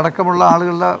കൊട്ടാരത്തിൻ്റെ അടക്കമുള്ള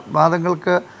ആളുകളുടെ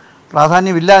വാദങ്ങൾക്ക്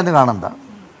പ്രാധാന്യമില്ല എന്ന് കാണണ്ട,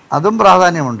 അതും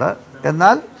പ്രാധാന്യമുണ്ട്.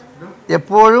 എന്നാൽ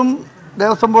എപ്പോഴും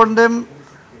ദേവസ്വം ബോർഡിൻ്റെയും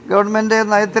ഗവൺമെൻറ്റിൻ്റെയും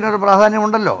നയത്തിനൊരു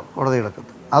പ്രാധാന്യമുണ്ടല്ലോ കോടതി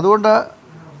കിടക്കുന്നത്. അതുകൊണ്ട്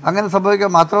അങ്ങനെ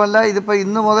സംഭവിക്കാം. മാത്രമല്ല ഇതിപ്പോൾ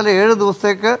ഇന്ന് മുതൽ 7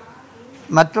 ദിവസത്തേക്ക്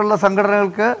മറ്റുള്ള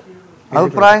സംഘടനകൾക്ക്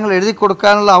അഭിപ്രായങ്ങൾ എഴുതി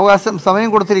കൊടുക്കാനുള്ള അവകാശം സമയം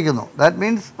കൊടുത്തിരിക്കുന്നു. ദാറ്റ്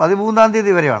മീൻസ് 13-ാം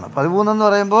തീയതി വരെയാണ്. 13 എന്ന്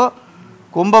പറയുമ്പോൾ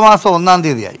കുംഭമാസം 1-ാം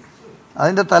തീയതിയായി.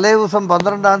 അതിൻ്റെ തലേ ദിവസം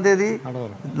 12-ാം തീയതി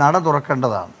നട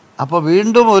തുറക്കേണ്ടതാണ്. അപ്പോൾ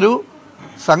വീണ്ടും ഒരു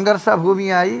സംഘർഷ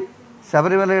ഭൂമിയായി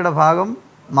ശബരിമലയുടെ ഭാഗം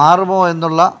മാറുമോ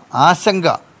എന്നുള്ള ആശങ്ക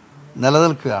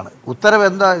നിലനിൽക്കുകയാണ്.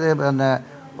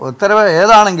 ഉത്തരവ്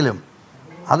ഏതാണെങ്കിലും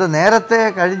അത് നേരത്തെ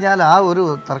കഴിഞ്ഞാൽ ആ ഒരു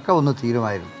തർക്കം ഒന്ന്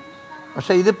തീരുമായിരുന്നു.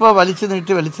 പക്ഷേ ഇതിപ്പോൾ വലിച്ചു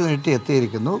നീട്ടി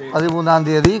എത്തിയിരിക്കുന്നു. 13-ാം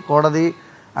തീയതി കോടതി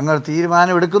അങ്ങനെ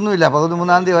തീരുമാനം എടുക്കുന്നുമില്ല.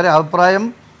 13-ാം തീയതി വരെ അഭിപ്രായം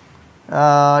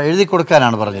എഴുതി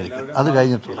കൊടുക്കാനാണ് പറഞ്ഞിരിക്കുന്നത്. അത്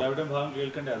കഴിഞ്ഞിട്ടുള്ള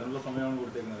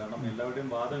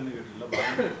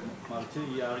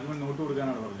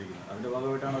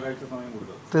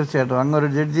തീർച്ചയായിട്ടും അങ്ങൊരു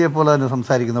ജഡ്ജിയെ പോലെ തന്നെ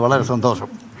സംസാരിക്കുന്നു. വളരെ സന്തോഷം.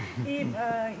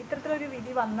 ഇത്തരത്തിലൊരു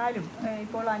വിധി വന്നാലും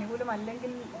ഇപ്പോൾ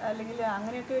അനുകൂലമല്ലെങ്കിൽ അല്ലെങ്കിൽ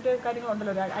അങ്ങനെയൊക്കെ ഒരു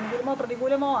കാര്യങ്ങളുണ്ടല്ലോ, അനുകൂലമോ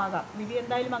പ്രതികൂലമോ ആകാം, വിധി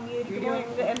എന്തായാലും അംഗീകരിക്കുമോ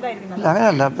എന്തായിരിക്കും?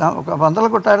 അങ്ങനെയല്ല, പന്തളം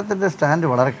കൊട്ടാരത്തിൻ്റെ സ്റ്റാൻഡ്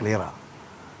വളരെ ക്ലിയറാണ്.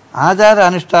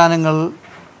 ആചാരാനുഷ്ഠാനങ്ങൾ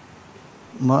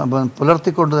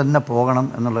പുലർത്തിക്കൊണ്ട് തന്നെ പോകണം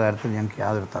എന്നുള്ള കാര്യത്തിൽ ഞങ്ങൾക്ക്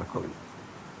യാതൊരു തർക്കവുമില്ല.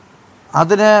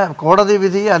 അതിന് കോടതി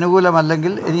വിധി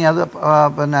അനുകൂലമല്ലെങ്കിൽ ഇനി അത്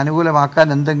അനുകൂലമാക്കാൻ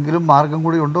എന്തെങ്കിലും മാർഗം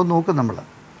കൂടി ഉണ്ടോ എന്ന് നോക്കും നമ്മൾ.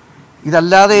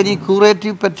 ഇതല്ലാതെ ഇനി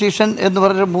ക്യൂറേറ്റീവ് പെറ്റീഷൻ എന്ന്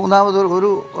പറഞ്ഞ മൂന്നാമത് ഒരു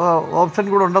ഓപ്ഷൻ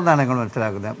കൂടെ ഉണ്ടെന്നാണ് ഞങ്ങൾ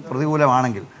മനസ്സിലാക്കുന്നത്.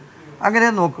 പ്രതികൂലമാണെങ്കിൽ അങ്ങനെ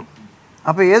നോക്കും.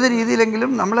 അപ്പോൾ ഏത്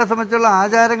രീതിയിലെങ്കിലും നമ്മളെ സംബന്ധിച്ചുള്ള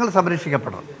ആചാരങ്ങൾ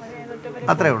സംരക്ഷിക്കപ്പെടണം,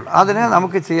 അത്രയേ ഉള്ളൂ. അതിന്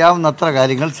നമുക്ക് ചെയ്യാവുന്നത്ര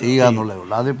കാര്യങ്ങൾ ചെയ്യുക എന്നുള്ളതേ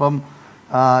ഉള്ളൂ. അതിപ്പം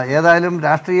ഏതായാലും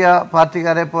രാഷ്ട്രീയ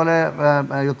പാർട്ടിക്കാരെ പോലെ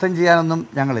യുദ്ധം ചെയ്യാനൊന്നും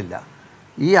ഞങ്ങളില്ല.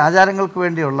 ഈ ആചാരങ്ങൾക്ക്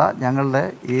വേണ്ടിയുള്ള ഞങ്ങളുടെ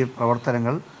ഈ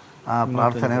പ്രവർത്തനങ്ങൾ,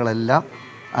 പ്രാർത്ഥനകളെല്ലാം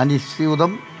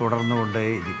അനിശ്ചിതം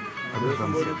തുടർന്നുകൊണ്ടേയിരിക്കും.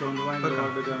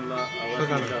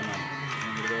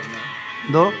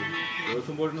 എന്തോ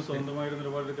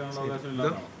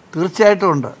തീർച്ചയായിട്ടും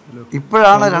ഉണ്ട്.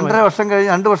 ഇപ്പോഴാണ് 2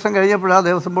 വർഷം കഴിഞ്ഞപ്പോഴാണ്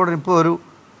ദേവസ്വം ബോർഡിന് ഇപ്പോൾ ഒരു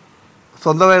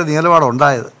സ്വന്തമായ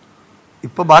നിലപാടുണ്ടായത്.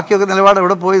 ഇപ്പോൾ ബാക്കിയൊക്കെ നിലപാട്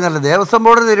എവിടെ പോയി എന്നല്ല. ദേവസ്വം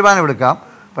ബോർഡിന് തീരുമാനമെടുക്കാം.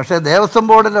 പക്ഷേ ദേവസ്വം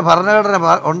ബോർഡിൻ്റെ ഭരണഘടന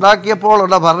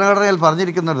ഉണ്ടാക്കിയപ്പോഴുള്ള ഭരണഘടനയിൽ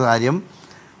പറഞ്ഞിരിക്കുന്നൊരു കാര്യം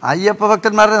അയ്യപ്പ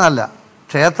ഭക്തന്മാരുടെ നല്ല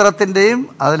ക്ഷേത്രത്തിൻ്റെയും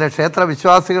അതിലെ ക്ഷേത്ര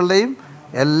വിശ്വാസികളുടെയും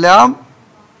എല്ലാം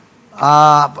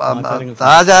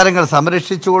ആചാരങ്ങൾ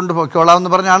സംരക്ഷിച്ചുകൊണ്ട്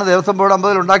പൊയ്ക്കോളാമെന്ന് പറഞ്ഞാണ് ദേവസ്വം ബോർഡ്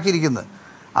 50-ൽ ഉണ്ടാക്കിയിരിക്കുന്നത്.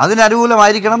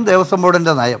 അതിനനുകൂലമായിരിക്കണം ദേവസ്വം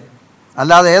ബോർഡിൻ്റെ നയം.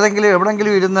 അല്ലാതെ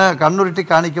എവിടെങ്കിലും ഇരുന്ന് കണ്ണുരുട്ടി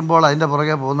കാണിക്കുമ്പോൾ അതിൻ്റെ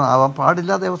പുറകെ ആവാൻ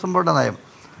പാടില്ല ദേവസ്വം ബോർഡിൻ്റെ നയം.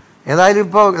 ഏതായാലും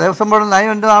ഇപ്പോൾ ദേവസ്വം ബോർഡിൻ്റെ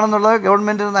നയം എന്താണെന്നുള്ളത്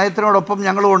ഗവൺമെൻറ്റിൻ്റെ നയത്തിനോടൊപ്പം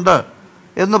ഞങ്ങളുമുണ്ട്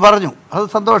എന്ന് പറഞ്ഞു. അത്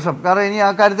സന്തോഷം. കാരണം ഇനി ആ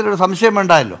കാര്യത്തിലൊരു സംശയം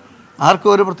വേണ്ടായല്ലോ. ആർക്കും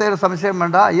ഒരു പ്രത്യേക സംശയം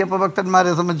വേണ്ട. അയ്യപ്പ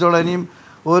ഭക്തന്മാരെ സംബന്ധിച്ചോളം ഇനിയും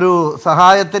ഒരു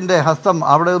സഹായത്തിൻ്റെ ഹസ്തം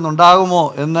അവിടെ നിന്നുണ്ടാകുമോ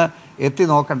എന്ന് എത്തി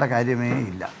നോക്കേണ്ട കാര്യമേ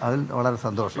ഇല്ല. അതിൽ വളരെ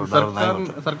സന്തോഷം.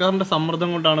 സർക്കാരിന്റെ സമ്മർദ്ദം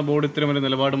കൊണ്ടാണ് ബോർഡ് ഇത്തരമൊരു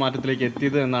നിലപാട് മാറ്റത്തിലേക്ക്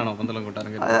എത്തിയത് എന്നാണോ പന്തളം കൊട്ടാരം?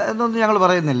 എന്നൊന്നും ഞങ്ങൾ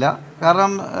പറയുന്നില്ല.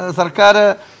 കാരണം സർക്കാർ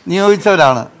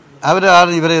നിയോഗിച്ചവരാണ്,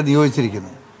 അവരാണ് ഇവരെ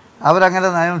നിയോഗിച്ചിരിക്കുന്നത്. അവരങ്ങനെ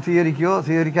നയം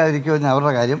സ്വീകരിക്കാതിരിക്കുകയോ എന്ന്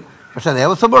അവരുടെ കാര്യം. പക്ഷേ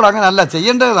ദേവസ്വം ബോർഡ് അങ്ങനെ അല്ല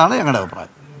ചെയ്യേണ്ടതെന്നാണ് ഞങ്ങളുടെ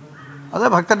അഭിപ്രായം. അത്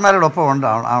ഭക്തന്മാരോടൊപ്പം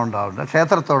ഉണ്ടാവേണ്ട,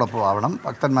 ക്ഷേത്രത്തോടൊപ്പം ആവണം,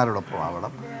 ഭക്തന്മാരോടൊപ്പം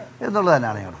ആവണം എന്നുള്ളത്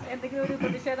തന്നെയാണ് ഞങ്ങൾ.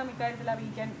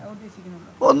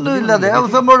 ഒന്നുമില്ല.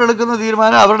 ദേവസ്വം ബോർഡ് എടുക്കുന്ന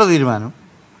തീരുമാനം അവരുടെ തീരുമാനം,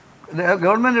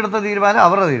 ഗവൺമെൻറ് എടുത്ത തീരുമാനം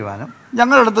അവരുടെ തീരുമാനം,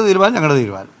 ഞങ്ങളെടുത്ത തീരുമാനം ഞങ്ങളുടെ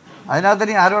തീരുമാനം. അതിനകത്ത്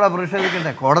ഇനി ആരോടാണ്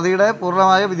പ്രതിഷേധിക്കേണ്ടത്? കോടതിയുടെ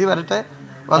പൂർണ്ണമായ വിധി വരട്ടെ.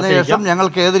 വന്ന ശേഷം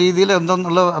ഞങ്ങൾക്ക് ഏത് രീതിയിൽ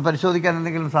എന്തെന്നുള്ള പരിശോധിക്കാൻ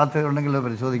എന്തെങ്കിലും സാധ്യത ഉണ്ടെങ്കിൽ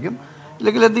പരിശോധിക്കും.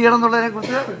 ഇല്ലെങ്കിൽ എന്ത് ചെയ്യണം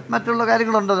എന്നുള്ളതിനെക്കുറിച്ച് മറ്റുള്ള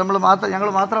കാര്യങ്ങളുണ്ട്. ഞങ്ങൾ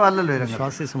മാത്രമല്ലല്ലോ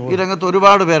ഈ രംഗത്ത്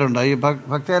ഒരുപാട് പേരുണ്ട്. ഈ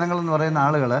ഭക്തജനങ്ങൾ എന്ന് പറയുന്ന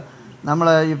ആളുകൾ നമ്മൾ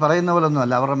ഈ പറയുന്ന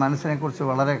പോലൊന്നുമല്ല. അവരുടെ മനസ്സിനെക്കുറിച്ച്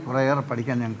കുറേയേറെ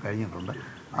പഠിക്കാൻ ഞങ്ങൾക്ക് കഴിഞ്ഞിട്ടുണ്ട്.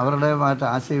 അവരുടെ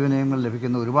ആശയവിനിമയങ്ങൾ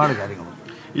ലഭിക്കുന്ന ഒരുപാട് കാര്യങ്ങളുണ്ട്.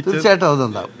 തീർച്ചയായിട്ടും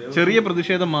അതുണ്ടാവും. ചെറിയ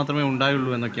പ്രതിഷേധം മാത്രമേ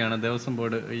ഉണ്ടായുള്ളൂ എന്നൊക്കെയാണ് ദേവസ്വം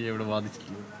ബോർഡ് ഇവിടെ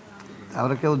വാദിച്ചിട്ടുള്ളത്.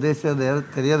 അവരൊക്കെ ഉദ്ദേശിച്ചത്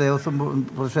ചെറിയ ദേവസ്വം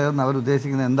പ്രതിഷേധം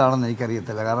അവരുദ്ദേശിക്കുന്നത് എന്താണെന്ന്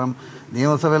എനിക്കറിയത്തില്ല. കാരണം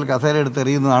നിയമസഭയിൽ കസേര എടുത്ത്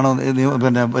എറിയുന്നതാണോ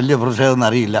വലിയ പ്രതിഷേധം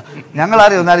എന്നറിയില്ല.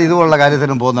 ഞങ്ങളാരും എന്നാലും ഇതുപോലുള്ള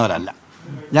കാര്യത്തിനും പോകുന്നവരല്ല.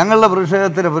 ഞങ്ങളുടെ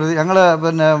പ്രതിഷേധത്തിന് ഞങ്ങൾ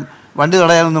വണ്ടി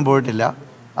തടയാനൊന്നും പോയിട്ടില്ല,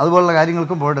 അതുപോലുള്ള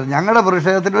കാര്യങ്ങൾക്കും പോയിട്ടില്ല. ഞങ്ങളുടെ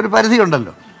പ്രതിഷേധത്തിന് ഒരു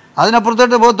പരിധിയുണ്ടല്ലോ,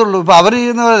 അതിനപ്പുറത്തോട്ട് പോകത്തുള്ളൂ. ഇപ്പോൾ അവർ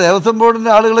ചെയ്യുന്ന പോലെ ദേവസ്വം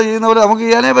ബോർഡിൻ്റെ ആളുകൾ ചെയ്യുന്ന പോലെ നമുക്ക്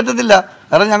ചെയ്യാനേ പറ്റത്തില്ല.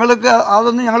 കാരണം ഞങ്ങൾക്ക്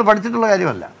അതൊന്നും ഞങ്ങൾ പഠിച്ചിട്ടുള്ള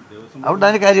കാര്യമല്ല. അതുകൊണ്ട്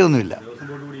അതിന് കാര്യമൊന്നുമില്ല.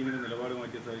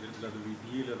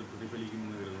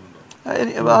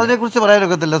 അതിനെക്കുറിച്ച്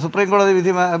പറയാനൊക്കത്തില്ല. സുപ്രീം കോടതി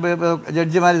വിധി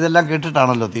ജഡ്ജിമാർ ഇതെല്ലാം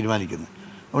കേട്ടിട്ടാണല്ലോ തീരുമാനിക്കുന്നത്.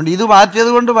 അതുകൊണ്ട് ഇത്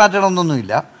മാറ്റിയത് കൊണ്ട്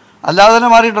മാറ്റണമെന്നൊന്നുമില്ല. അല്ലാതെ തന്നെ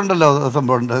മാറിയിട്ടുണ്ടല്ലോ ദേവസ്വം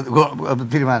ബോർഡിൻ്റെ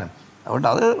തീരുമാനം. അതുകൊണ്ട്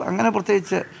അത് അങ്ങനെ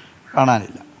പ്രത്യേകിച്ച്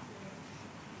കാണാനില്ല.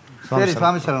 ശരി,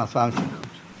 സ്വാമി ശരണം.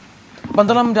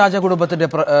 പന്തളം രാജകുടുംബത്തിന്റെ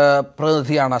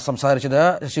പ്രതിനിധിയാണ് സംസാരിച്ചത്,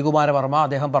 ശശികുമാര വർമ്മ.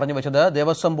 അദ്ദേഹം പറഞ്ഞു വെച്ചത്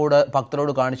ദേവസ്വം ബോർഡ്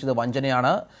ഭക്തരോട് കാണിച്ചത്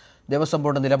വഞ്ചനയാണ്, ദേവസ്വം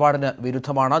ബോർഡ് നിലപാടിന്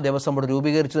വിരുദ്ധമാണ്, ദേവസ്വം ബോർഡ്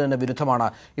രൂപീകരിച്ചതിന് വിരുദ്ധമാണ്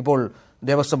ഇപ്പോൾ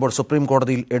ദേവസ്വം ബോർഡ് സുപ്രീം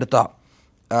കോടതിയിൽ എടുത്ത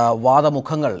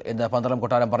വാദമുഖങ്ങൾ എന്ന് പന്തളം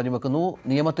കൊട്ടാരം പറഞ്ഞു വെക്കുന്നു.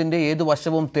 നിയമത്തിന്റെ ഏതു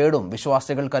വശവും തേടും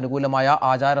വിശ്വാസികൾക്ക് അനുകൂലമായ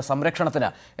ആചാര സംരക്ഷണത്തിന്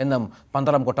എന്നും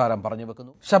പന്തളം കൊട്ടാരം പറഞ്ഞു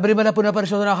വെക്കുന്നു. ശബരിമല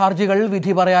പുനഃപരിശോധനാ ഹർജികൾ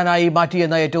വിധി പറയാനായി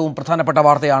മാറ്റിയെന്ന ഏറ്റവും പ്രധാനപ്പെട്ട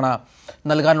വാർത്തയാണ്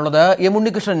നൽകാനുള്ളത്. എം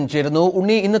ഉണ്ണികൃഷ്ണൻ ചേരുന്നു.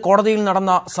 ഉണ്ണി, ഇന്ന് കോടതിയിൽ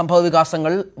നടന്ന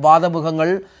സംഭവവികാസങ്ങൾ,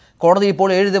 വാദമുഖങ്ങൾ, കോടതി ഇപ്പോൾ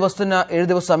 7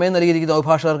 ദിവസം സമയം നൽകിയിരിക്കുന്ന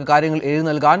അഭിഭാഷകർക്ക് കാര്യങ്ങൾ എഴുതി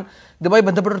നൽകാൻ, ഇതുമായി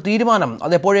ബന്ധപ്പെട്ട തീരുമാനം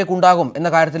അത് എപ്പോഴേക്കുണ്ടാകും എന്ന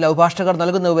കാര്യത്തിൽ അഭിഭാഷകർ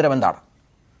നൽകുന്ന വിവരം എന്താണ്?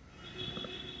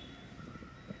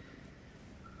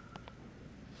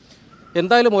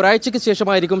 എന്തായാലും ഒരാഴ്ചയ്ക്ക്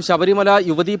ശേഷമായിരിക്കും ശബരിമല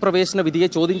യുവതീ പ്രവേശന വിധിയെ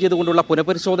ചോദ്യം ചെയ്തുകൊണ്ടുള്ള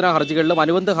പുനഃപരിശോധനാ ഹർജികളിലും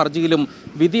അനുബന്ധ ഹർജിയിലും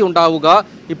വിധി ഉണ്ടാവുക.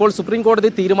 ഇപ്പോൾ സുപ്രീം കോടതി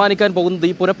തീരുമാനിക്കാൻ പോകുന്നത്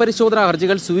ഈ പുനഃപരിശോധനാ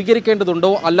ഹർജികൾ സ്വീകരിക്കേണ്ടതുണ്ടോ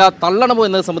അല്ല തള്ളണമോ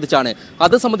എന്നത് സംബന്ധിച്ചാണ്.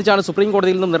 അത് സംബന്ധിച്ചാണ് സുപ്രീം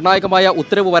കോടതിയിൽ നിന്നും നിർണായകമായ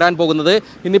ഉത്തരവ് വരാൻ പോകുന്നത്.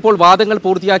 ഇന്നിപ്പോൾ വാദങ്ങൾ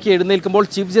പൂർത്തിയാക്കി എഴുന്നേൽക്കുമ്പോൾ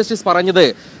ചീഫ് ജസ്റ്റിസ് പറഞ്ഞത്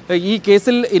ഈ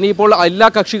കേസിൽ ഇനിയിപ്പോൾ എല്ലാ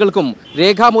കക്ഷികൾക്കും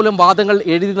രേഖാമൂലം വാദങ്ങൾ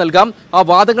എഴുതി നൽകാം. ആ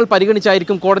വാദങ്ങൾ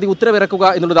പരിഗണിച്ചായിരിക്കും കോടതി ഉത്തരവിറക്കുക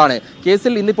എന്നുള്ളതാണ്.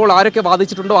 കേസിൽ ഇന്നിപ്പോൾ ആരൊക്കെ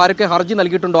വാദിച്ചിട്ടുണ്ടോ, ആരൊക്കെ ഹർജി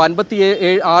നൽകിയിട്ടുണ്ടോ,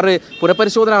 56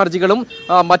 പുനഃപരിശോധനാ ഹർജികളും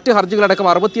മറ്റ് ഹർജികളടക്കം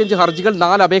 65 ഹർജികൾ,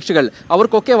 4 അപേക്ഷകൾ,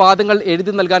 അവർക്കൊക്കെ വാദങ്ങൾ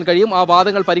എഴുതി നൽകാൻ കഴിയും. ആ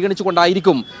വാദങ്ങൾ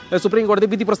പരിഗണിച്ചുകൊണ്ടായിരിക്കും സുപ്രീം കോടതി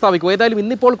വിധി പ്രസ്താവിക്കുക. ഏതായാലും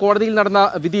ഇന്നിപ്പോൾ കോടതിയിൽ നടന്ന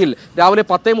വിധിയിൽ രാവിലെ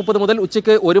 10:30 മുതൽ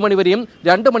ഉച്ചയ്ക്ക് 1 മണി വരെയും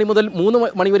 2 മണി മുതൽ 3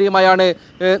 മണി വരെയുമായാണ്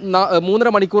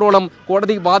 3.5 മണിക്കൂറോളം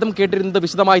കോടതി വാദം കേട്ടിരുന്നത്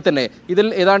വിശദമായി തന്നെ. ഇതിൽ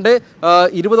ഏതാണ്ട്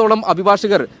 20ഓളം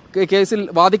അഭിഭാഷകർ കേസിൽ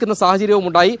വാദിക്കുന്ന സാഹചര്യവും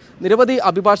ഉണ്ടായി. നിരവധി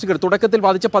അഭിഭാഷകർ, തുടക്കത്തിൽ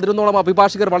വാദിച്ച 11ഓളം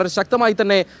അഭിഭാഷകർ വളരെ ശക്തമായി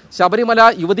തന്നെ ശബരിമല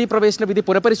യുവതീ പ്രവേശന വിധി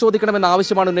പുനഃപരിശോധിക്കണമെന്ന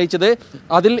ആവശ്യമാണ് ഉന്നയിച്ചത്.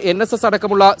 അതിൽ NSS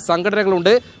അടക്കമുള്ള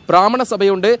സംഘടനകളുണ്ട്, ബ്രാഹ്മണ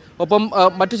സഭയുണ്ട്, ഒപ്പം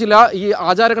മറ്റു ചില ഈ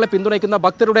ആചാരങ്ങളെ പിന്തുണയ്ക്കുന്ന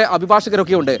ഭക്തരുടെ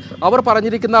അഭിഭാഷകരൊക്കെയുണ്ട്. അവർ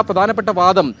പറഞ്ഞിരിക്കുന്ന പ്രധാനപ്പെട്ട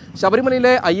വാദം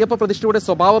ശബരിമലയിലെ അയ്യപ്പ പ്രതിഷ്ഠയുടെ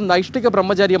സ്വഭാവം നൈഷ്ഠിക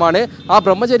ബ്രഹ്മചര്യമാണ്. ആ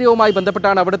ബ്രഹ്മചര്യവുമായി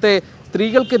ബന്ധപ്പെട്ടാണ് അവിടുത്തെ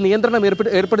സ്ത്രീകൾക്ക് നിയന്ത്രണം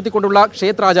ഏർപ്പെടുത്തിക്കൊണ്ടുള്ള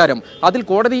ക്ഷേത്രാചാരം. അതിൽ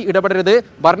കോടതി ഇടപെടരുത്.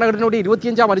 ഭരണഘടനയുടെ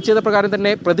 25ാം അനുച്ഛേദ പ്രകാരം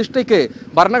തന്നെ പ്രതിഷ്ഠയ്ക്ക്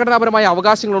ഭരണഘടനാപരമായ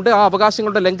അവകാശങ്ങളുണ്ട്. ആ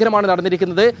അവകാശങ്ങളുടെ ലംഘനമാണ്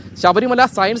നടന്നിരിക്കുന്നത്. ശബരിമല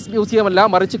സയൻസ് മ്യൂസിയമല്ല,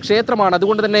 മറിച്ച് ക്ഷേത്രമാണ്.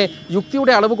 അതുകൊണ്ട് തന്നെ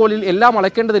യുക്തിയുടെ അളവുകോലിൽ എല്ലാം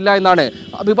അളക്കേണ്ടതില്ല എന്നാണ്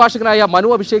അഭിഭാഷകനായ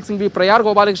മനു അഭിഷേക് സിംഗ്വി പ്രയാർ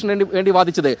ഗോപാലകൃഷ്ണന് വേണ്ടി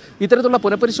വാദിച്ചത്. ഇത്തരത്തിലുള്ള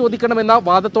പുനഃപരിശോധിക്കണമെന്ന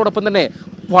വാദത്തോടൊപ്പം തന്നെ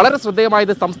വളരെ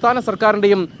ശ്രദ്ധേയമായത് സംസ്ഥാന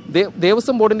സർക്കാരിന്റെയും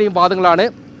ദേവസ്വം ബോർഡിന്റെയും വാദങ്ങളാണ്.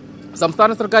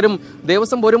 സംസ്ഥാന സർക്കാരും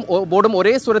ദേവസ്വം ബോർഡും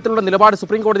ഒരേ സ്വരത്തിലുള്ള നിലപാട്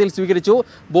സുപ്രീം കോടതിയിൽ സ്വീകരിച്ചു.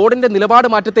 ബോർഡിന്റെ നിലപാട്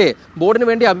മാറ്റത്തെ ബോർഡിന്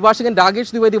വേണ്ടി അഭിഭാഷകൻ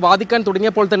രാകേഷ് ദ്വിവേദി വാദിക്കാൻ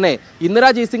തുടങ്ങിയപ്പോൾ തന്നെ ഇന്ദിരാ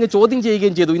ജയ്സിംഗ് ചോദ്യം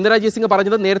ചെയ്യുകയും ചെയ്തു. ഇന്ദിരാ ജയ്സിംഗ്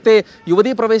പറഞ്ഞത് നേരത്തെ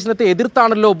യുവതീ പ്രവേശനത്തെ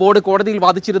എതിർത്താണല്ലോ ബോർഡ് കോടതിയിൽ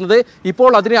വാദിച്ചിരുന്നത്,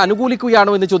 ഇപ്പോൾ അതിനെ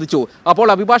അനുകൂലിക്കുകയാണോ എന്ന് ചോദിച്ചു. അപ്പോൾ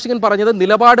അഭിഭാഷകൻ പറഞ്ഞത്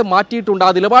നിലപാട് മാറ്റിയിട്ടുണ്ട്.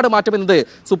 ആ നിലപാട് മാറ്റം എന്നത്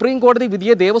സുപ്രീം കോടതി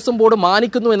വിധിയെ ദേവസ്വം ബോർഡ്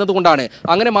മാനിക്കുന്നു എന്നതുകൊണ്ടാണ്.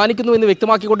 അങ്ങനെ മാനിക്കുന്നു എന്ന്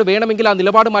വ്യക്തമാക്കിക്കൊണ്ട് വേണമെങ്കിൽ ആ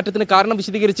നിലപാട് മാറ്റത്തിന് കാരണം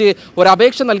വിശദീകരിച്ച് ഒരു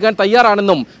അപേക്ഷ നൽകാൻ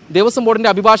തയ്യാറാണെന്നും ദേവസ്വം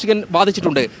ബോർഡിന്റെ അഭിഭാഷകൻ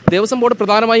വാദിച്ചിട്ടുണ്ട്. ദേവസ്വം ബോർഡ്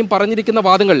പ്രധാനമായും പറഞ്ഞിരിക്കുന്ന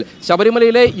വാദങ്ങൾ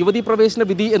ശബരിമലയിലെ യുവതീ പ്രവേശന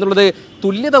വിധി എന്നുള്ളത്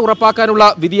തുല്യത ഉറപ്പാക്കാനുള്ള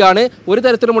വിധിയാണ്. ഒരു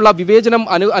തരത്തിലുമുള്ള വിവേചനം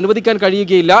അനുവദിക്കാൻ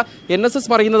കഴിയുകയില്ല. NSS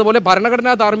പറയുന്നത് പോലെ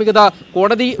ഭരണഘടനാ ധാർമ്മികത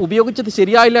കോടതി ഉപയോഗിച്ചത്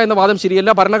ശരിയായില്ല എന്ന വാദം ശരിയല്ല.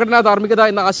 ഭരണഘടനാ ധാർമ്മികത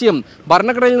എന്ന ആശയം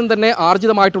ഭരണഘടനയിൽ നിന്ന് തന്നെ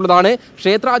ആർജിതമായിട്ടുള്ളതാണ്.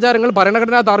 ക്ഷേത്രാചാരങ്ങൾ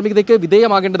ഭരണഘടനാ ധാർമ്മികതയ്ക്ക്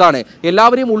വിധേയമാകേണ്ടതാണ്.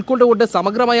 എല്ലാവരെയും ഉൾക്കൊണ്ടുകൊണ്ട്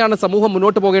സമഗ്രമായാണ് സമൂഹം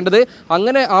മുന്നോട്ട് പോകേണ്ടത്.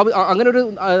 അങ്ങനൊരു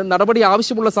നടപടി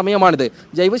ആവശ്യമുള്ള സമയമാണിത്.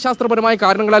 ജൈവശാസ്ത്രപരമായ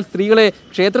കാരണങ്ങളാൽ സ്ത്രീകളെ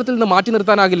ക്ഷേത്രത്തിൽ നിന്ന് മാറ്റി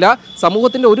നിർത്താനാകില്ല.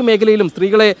 സമൂഹത്തിന്റെ ഒരു മേഖലയിലും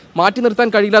സ്ത്രീകളെ മാറ്റി നിർത്താൻ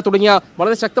കഴിയില്ല തുടങ്ങിയ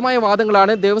വളരെ ശക്തമായ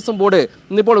വാദങ്ങളാണ് ദേവസ്വം ബോർഡ്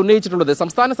ഇന്നിപ്പോൾ ഉന്നയിച്ചിട്ടുള്ളത്.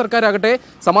 സംസ്ഥാന സർക്കാരാകട്ടെ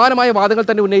സമാനമായ വാദങ്ങൾ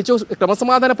തന്നെ ഉന്നയിച്ചു.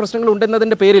 ക്രമസമാധാന പ്രശ്നങ്ങൾ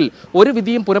ഉണ്ടെന്നതിന്റെ പേരിൽ ഒരു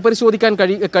വിധിയും പുനഃപരിശോധിക്കാൻ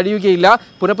കഴിയുകയില്ല.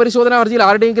 പുനഃപരിശോധനാ ഹർജിയിൽ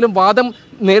ആരുടെയെങ്കിലും വാദം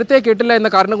നേരത്തെ കേട്ടില്ല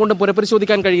എന്ന കാരണം കൊണ്ട്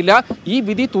പുനഃപരിശോധിക്കാൻ കഴിയില്ല. ഈ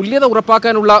വിധി തുല്യത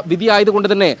ഉറപ്പാക്കാനുള്ള വിധി ആയതുകൊണ്ട്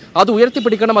തന്നെ അത്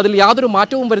ഉയർത്തിപ്പിടിക്കണം, അതിൽ യാതൊരു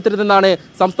മാറ്റവും വരുത്തരുതെന്നാണ്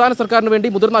സംസ്ഥാന സർക്കാരിന്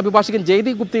വേണ്ടി മുതിർന്ന അഭിഭാഷകൻ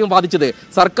ജയ്ദീപ് ഗുപ്തയും വാദിച്ചത്.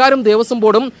 സർക്കാരും ദേവസ്വം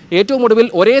ബോർഡും ഏറ്റവും ഒടുവിൽ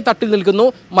ഒരേ തട്ടിൽ നിൽക്കുന്നു,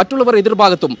 മറ്റുള്ളവർ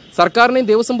എതിർഭാഗത്തും. സർക്കാരിനെയും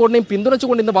ദേവസ്വം ബോർഡിനെയും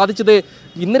പിന്തുണച്ചുകൊണ്ട് ഇന്ന് വാദിച്ചത്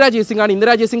ഇന്ദിരാ ജയ്സിംഗ് ആണ്.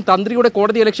 ഇന്ദിരാ ജയ്സിംഗ് തന്ത്രിയുടെ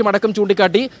കോടതി ലക്ഷ്യം അടക്കം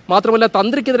ചൂണ്ടിക്കാട്ടി. മാത്രമല്ല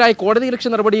തന്ത്രിക്കെതിരായ കോടതി ലക്ഷ്യ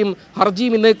നടപടിയും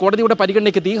ഹർജിയും ഇന്ന് കോടതിയുടെ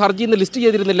പരിഗണനയ്ക്കെത്തി. ഹർജി ഇന്ന് ലിസ്റ്റ്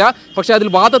ചെയ്തിരുന്നില്ല, പക്ഷേ അതിൽ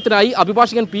വാദത്തിനായി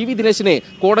അഭിഭാഷകൻ PV ദിനേശിനെ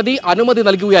കോടതി അനുമതി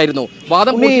നൽകുകയായിരുന്നു.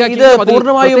 വാദം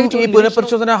പൂർണ്ണമായും ഈ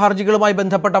പുനഃപരിശോധനാ ഹർജികളുമായി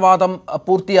ബന്ധപ്പെട്ട വാദം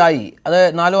പൂർത്തിയായി. അത്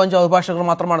 4-5 അഭിഭാഷകർ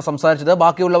മാത്രമാണ് സംസാരിച്ചത്.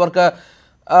 ബാക്കിയുള്ളവർക്ക്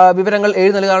വിവരങ്ങൾ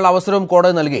എഴുതി നൽകാനുള്ള അവസരവും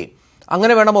കോടതി നൽകി.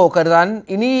 അങ്ങനെ വേണമോ കരുതാൻ?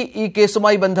 ഇനി ഈ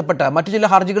കേസുമായി ബന്ധപ്പെട്ട് മറ്റു ചില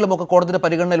ഹർജികളുമൊക്കെ കോടതിയുടെ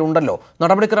പരിഗണനയിലുണ്ടല്ലോ.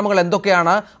 നടപടിക്രമങ്ങൾ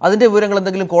എന്തൊക്കെയാണ്? അതിന്റെ വിവരങ്ങൾ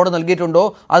എന്തെങ്കിലും കോടതി നൽകിയിട്ടുണ്ടോ?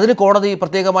 അതിന് കോടതി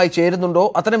പ്രത്യേകമായി ചേരുന്നുണ്ടോ?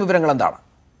 അത്തരം വിവരങ്ങൾ എന്താണ്?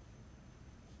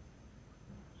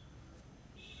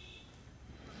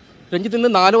 രഞ്ജിത്ത്, ഇന്ന്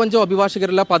 4-5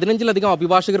 അഭിഭാഷകരല്ല 15-ലധികം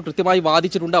അഭിഭാഷകർ കൃത്യമായി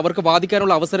വാദിച്ചിട്ടുണ്ട്. അവർക്ക്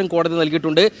വാദിക്കാനുള്ള അവസരം കോടതി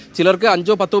നൽകിയിട്ടുണ്ട്. ചിലർക്ക്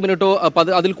 5-10 മിനിറ്റോ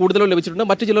അതിൽ കൂടുതലോ ലഭിച്ചിട്ടുണ്ട്.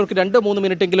 മറ്റു ചിലർക്ക് 2-3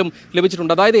 മിനിറ്റെങ്കിലും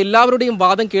ലഭിച്ചിട്ടുണ്ട്. അതായത് എല്ലാവരുടെയും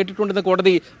വാദം കേട്ടിട്ടുണ്ടെന്ന്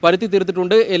കോടതി വരുത്തി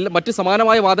തീർത്തിട്ടുണ്ട്. മറ്റ്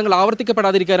സമാനമായ വാദങ്ങൾ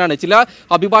ആവർത്തിക്കപ്പെടാതിരിക്കാനാണ് ചില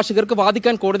അഭിഭാഷകർക്ക്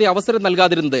വാദിക്കാൻ കോടതി അവസരം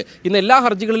നൽകാതിരുന്നത്. ഇന്ന് എല്ലാ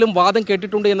ഹർജികളിലും വാദം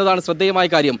കേട്ടിട്ടുണ്ട് എന്നതാണ് ശ്രദ്ധേയമായ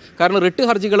കാര്യം. കാരണം റിട്ട്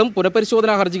ഹർജികളും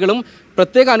പുനഃപരിശോധനാ ഹർജികളും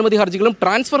പ്രത്യേക അനുമതി ഹർജികളും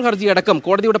ട്രാൻസ്ഫർ ഹർജി അടക്കം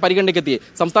കോടതിയുടെ പരിഗണനയ്ക്കെത്തി.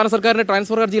 സംസ്ഥാന സർക്കാരിന്റെ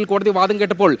ട്രാൻസ്ഫർ ഹർജിയിൽ കോടതി വാദം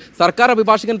കേട്ടപ്പോൾ സർക്കാർ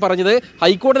അഭിഭാഷകൻ പറഞ്ഞത്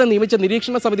ഹൈക്കോടതി നിയമിച്ച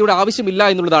നിരീക്ഷണ സമിതിയുടെ ആവശ്യമില്ല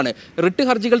എന്നുള്ളതാണ്. റിട്ട്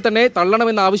ഹർജികൾ തന്നെ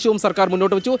തള്ളണമെന്ന ആവശ്യവും സർക്കാർ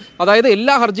മുന്നോട്ട് വെച്ചു. അതായത്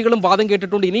എല്ലാ ഹർജികളും വാദം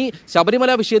കേട്ടിട്ടുണ്ട്. ഇനി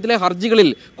ശബരിമല വിഷയത്തിലെ ഹർജികളിൽ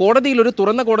കോടതിയിൽ ഒരു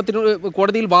തുറന്ന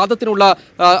കോടതിയിൽ വാദത്തിനുള്ള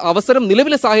അവസരം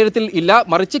നിലവിലെ സാഹചര്യത്തിൽ ഇല്ല.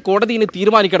 മറിച്ച് കോടതി ഇനി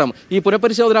തീരുമാനിക്കണം ഈ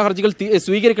പുനഃപരിശോധനാ ഹർജികൾ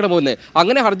സ്വീകരിക്കണമോ എന്ന്.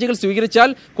 അങ്ങനെ ഹർജികൾ സ്വീകരിച്ചാൽ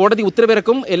കോടതി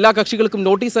ഉത്തരവിറക്കും. എല്ലാ കക്ഷികൾക്കും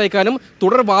നോട്ടീസ് അയക്കാനും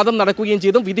തുടർ വാദം നടക്കുകയും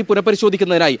ചെയ്തും വിധി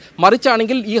പുനഃപരിശോധിക്കുന്നതിനായി.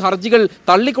 മറിച്ചാണെങ്കിൽ ഈ ഹർജികൾ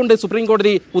തള്ളിക്കൊണ്ട് സുപ്രീം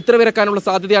കോടതി ഉത്തരവിറക്കാനുള്ള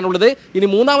സാധ്യതയാണുള്ളത്. ഇനി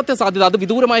മൂന്നാമത്തെ സാധ്യത, അത്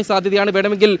വിദൂരമായ സാധ്യതയാണ്.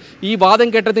 വേണമെങ്കിൽ ഈ വാദം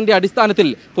കേട്ടതിന്റെ അടിസ്ഥാനത്തിൽ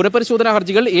പുനഃപരിശോധനാ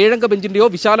ഹർജികൾ 7-അംഗ ബെഞ്ചിന്റെയോ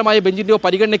വിശാലമായ ബെഞ്ചിന്റെയോ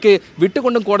പരിഗണനയ്ക്ക്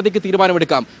വിട്ടുകൊണ്ടും കോടതിക്ക്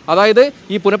തീരുമാനമെടുക്കാം. അതായത്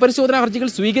ഈ പുനഃപരിശോധനാ ഹർജികൾ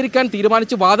സ്വീകരിക്കാൻ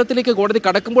തീരുമാനിച്ച് വാദത്തിലേക്ക് കോടതി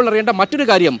കടക്കുമ്പോൾ അറിയേണ്ട മറ്റൊരു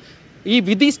കാര്യം, ഈ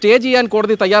വിധി സ്റ്റേ ചെയ്യാൻ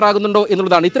കോടതി തയ്യാറാകുന്നുണ്ടോ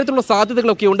എന്നുള്ളതാണ്. ഇത്തരത്തിലുള്ള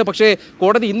സാധ്യതകളൊക്കെ ഉണ്ട്. പക്ഷേ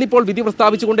കോടതി ഇന്നിപ്പോൾ വിധി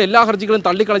പ്രസ്താവിച്ചുകൊണ്ട് എല്ലാ ഹർജികളും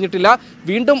തള്ളിക്കളഞ്ഞിട്ടില്ല.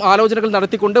 വീണ്ടും ആലോചനകൾ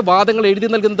നടത്തിക്കൊണ്ട് വാദങ്ങൾ എഴുതി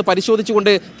നൽകുന്നത്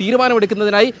പരിശോധിച്ചുകൊണ്ട്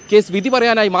തീരുമാനമെടുക്കുന്നതിനായി കേസ് വിധി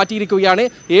പറയാനായി മാറ്റിയിരിക്കുകയാണ്.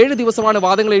 7 ദിവസമാണ്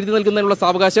വാദങ്ങൾ എഴുതി നൽകുന്നതിനുള്ള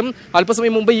സാവകാശം.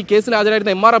 അല്പസമയം മുമ്പ് ഈ കേസിൽ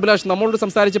ഹാജരായിരുന്ന MR അഭിലാഷ് നമ്മളോട്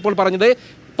സംസാരിച്ചപ്പോൾ പറഞ്ഞത്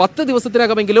 10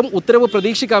 ദിവസത്തിനകമെങ്കിലും ഉത്തരവ്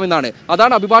പ്രതീക്ഷിക്കാമെന്നാണ്.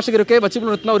 അതാണ് അഭിഭാഷകരൊക്കെ വച്ചു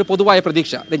പുലർത്തുന്ന ഒരു പൊതുവായ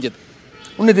പ്രതീക്ഷ. രഞ്ജിത്ത്,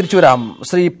 ഉണ്ണി തിരിച്ചു വരാം.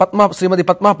 ശ്രീമതി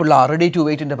പത്മപിള്ള റെഡി ടു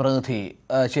വെയിറ്റിന്റെ പ്രതിനിധി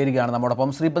ചേരുകയാണ് നമ്മോടൊപ്പം.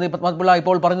 ശ്രീമതി പത്മപിള്ള,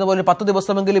 ഇപ്പോൾ പറഞ്ഞതുപോലെ 10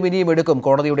 ദിവസമെങ്കിലും ഇനിയും എടുക്കും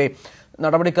കോടതിയുടെ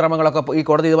നടപടിക്രമങ്ങളൊക്കെ ഈ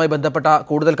കോടതിയുമായി ബന്ധപ്പെട്ട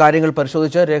കൂടുതൽ കാര്യങ്ങൾ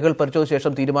പരിശോധിച്ച് രേഖകൾ പരിശോധിച്ച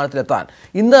ശേഷം തീരുമാനത്തിലെത്താൻ.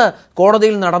 ഇന്ന്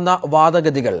കോടതിയിൽ നടന്ന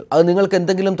വാദഗതികൾ അത് നിങ്ങൾക്ക്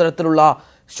എന്തെങ്കിലും തരത്തിലുള്ള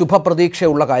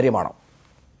ശുഭപ്രതീക്ഷയുള്ള കാര്യമാണോ?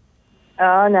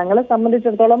 ഞങ്ങളെ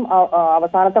സംബന്ധിച്ചിടത്തോളം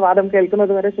അവസാനത്തെ വാദം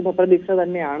കേൾക്കുന്നത് വരെ ശുഭപ്രതീക്ഷ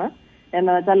തന്നെയാണ്.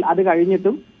 എന്ന് വെച്ചാൽ അത്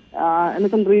കഴിഞ്ഞിട്ടും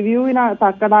എന്നുവെച്ചാൽ റിവ്യൂവിന്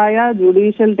തക്കതായ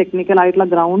ജുഡീഷ്യൽ ടെക്നിക്കൽ ആയിട്ടുള്ള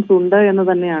ഗ്രൗണ്ട്സ് ഉണ്ട് എന്ന്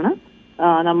തന്നെയാണ്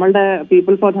നമ്മളുടെ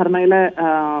പീപ്പിൾ ഫോർ ധർമ്മയിലെ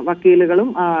വക്കീലുകളും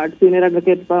സീനിയർ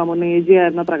അഡ്വക്കേറ്റ് മുൻ AG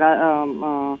ആയിരുന്ന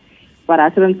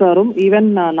പരാശരൻ സാറും ഈവൻ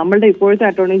നമ്മളുടെ ഇപ്പോഴത്തെ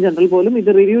അറ്റോർണി ജനറൽ പോലും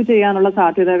ഇത് റിവ്യൂ ചെയ്യാനുള്ള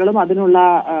സാധ്യതകളും അതിനുള്ള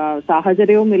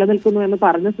സാഹചര്യവും നിലനിൽക്കുന്നു എന്ന്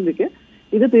പറഞ്ഞ സ്ഥിതിക്ക്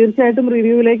ഇത് തീർച്ചയായിട്ടും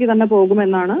റിവ്യൂവിലേക്ക് തന്നെ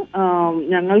പോകുമെന്നാണ്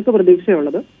ഞങ്ങൾക്ക്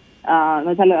പ്രതീക്ഷയുള്ളത്.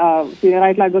 എന്നുവെച്ചാൽ സീനിയർ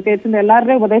ആയിട്ടുള്ള അഡ്വക്കേറ്റ്സിന്റെ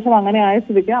എല്ലാവരുടെയും ഉപദേശം അങ്ങനെ ആയ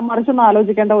സ്ഥിതിക്ക് മറിച്ചൊന്നും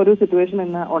ആലോചിക്കേണ്ട ഒരു സിറ്റുവേഷൻ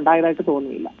ഇന്ന് ഉണ്ടായതായിട്ട്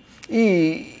തോന്നിയില്ല.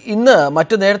 ഇന്ന്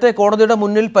മറ്റു നേരത്തെ കോടതിയുടെ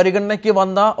മുന്നിൽ പരിഗണനയ്ക്ക്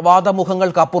വന്ന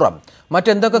വാദമുഖങ്ങൾക്കപ്പുറം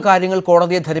മറ്റെന്തൊക്കെ കാര്യങ്ങൾ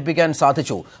കോടതിയെ ധരിപ്പിക്കാൻ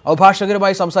സാധിച്ചു?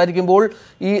 അഭിഭാഷകരുമായി സംസാരിക്കുമ്പോൾ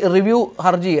ഈ റിവ്യൂ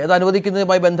ഹർജി അത്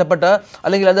അനുവദിക്കുന്നതുമായി ബന്ധപ്പെട്ട്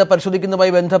അല്ലെങ്കിൽ അത്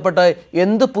പരിശോധിക്കുന്നതുമായി ബന്ധപ്പെട്ട്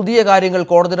എന്ത് പുതിയ കാര്യങ്ങൾ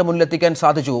കോടതിയുടെ മുന്നിൽ എത്തിക്കാൻ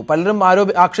സാധിച്ചു? പലരും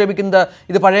ആക്ഷേപിക്കുന്നത്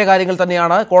ഇത് പഴയ കാര്യങ്ങൾ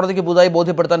തന്നെയാണ്, കോടതിക്ക് പുതുതായി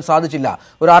ബോധ്യപ്പെടുത്താൻ സാധിച്ചില്ല,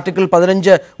 ഒരു ആർട്ടിക്കിൾ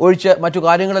 15 ഒഴിച്ച് മറ്റു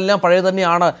കാര്യങ്ങളെല്ലാം പഴയ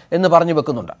തന്നെയാണ് എന്ന് പറഞ്ഞു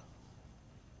വെക്കുന്നുണ്ട്.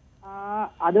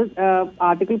 അത്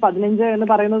ആർട്ടിക്കിൾ 15 എന്ന്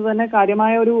പറയുന്നത് തന്നെ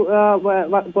കാര്യമായ ഒരു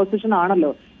പൊസിഷൻ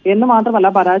ആണല്ലോ. എന്ന് മാത്രമല്ല,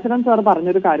 പരാശരൻ സാർ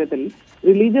പറഞ്ഞൊരു കാര്യത്തിൽ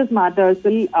റിലീജിയസ്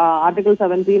മാറ്റേഴ്സിൽ ആർട്ടിക്കിൾ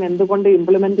 17 എന്തുകൊണ്ട്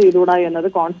ഇംപ്ലിമെന്റ് ചെയ്തുകൂടാ എന്നത്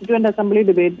കോൺസ്റ്റിറ്റ്യൂവന്റ് അസംബ്ലി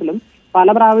ഡിബേറ്റ്സിലും പല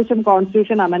പ്രാവശ്യം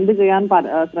കോൺസ്റ്റിറ്റ്യൂഷൻ അമെൻഡ് ചെയ്യാൻ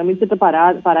ശ്രമിച്ചിട്ട്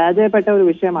പരാജയപ്പെട്ട ഒരു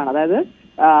വിഷയമാണ്. അതായത്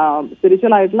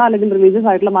സ്പിരിച്വൽ ആയിട്ടുള്ള അല്ലെങ്കിൽ റിലീജിയസ്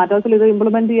ആയിട്ടുള്ള മാറ്റേഴ്സിൽ ഇത്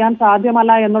ഇംപ്ലിമെന്റ് ചെയ്യാൻ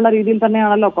സാധ്യമല്ല എന്നുള്ള രീതിയിൽ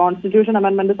തന്നെയാണല്ലോ കോൺസ്റ്റിറ്റ്യൂഷൻ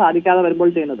അമെൻഡ്മെന്റ് സാധിക്കാതെ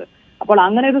വരുമ്പോൾ ചെയ്യുന്നത്. അപ്പോൾ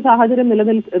അങ്ങനെ ഒരു സാഹചര്യം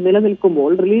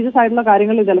നിലനിൽക്കുമ്പോൾ റിലീജിയസ് ആയിട്ടുള്ള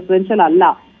കാര്യങ്ങൾ ഇത് എസെൻഷ്യൽ അല്ല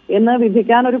എന്ന്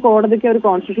വിധിക്കാൻ ഒരു കോടതിക്ക് ഒരു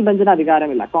കോൺസ്റ്റിറ്റ്യൂഷൻ ബെഞ്ചിന്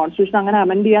അധികാരമില്ല. കോൺസ്റ്റിറ്റ്യൂഷൻ അങ്ങനെ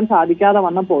അമെൻഡ് ചെയ്യാൻ സാധിക്കാതെ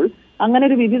വന്നപ്പോൾ അങ്ങനെ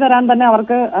ഒരു വിധി തരാൻ തന്നെ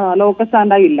അവർക്ക് ലോക്കൽ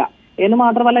സ്റ്റാൻഡായി ഇല്ല. എന്ന്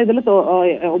മാത്രമല്ല, ഇതിൽ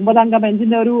 9-അംഗ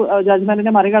ബെഞ്ചിന്റെ ഒരു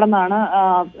ജഡ്ജ്മെന്റിനെ മറികടന്നാണ്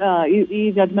ഈ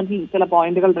ജഡ്ജ്മെന്റിൽ ചില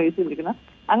പോയിന്റുകൾ റേസ് ചെയ്തിരിക്കുന്നത്.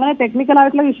 അങ്ങനെ ടെക്നിക്കൽ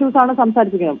ആയിട്ടുള്ള ഇഷ്യൂസ് ആണ്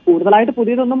സംസാരിച്ചിരിക്കുന്നത്. കൂടുതലായിട്ട്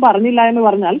പുതിയതൊന്നും പറഞ്ഞില്ല എന്ന്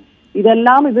പറഞ്ഞാൽ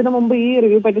ഇതെല്ലാം ഇതിനു മുമ്പ് ഈ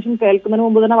റിവ്യൂ പെറ്റീഷൻ കേൾക്കുന്നതിന്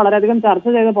മുമ്പ് തന്നെ വളരെയധികം ചർച്ച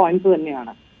ചെയ്ത പോയിന്റ്സ്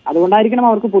തന്നെയാണ്. അതുകൊണ്ടായിരിക്കണം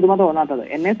അവർക്ക് പുതുമ തോന്നാത്തത്.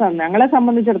 ഞങ്ങളെ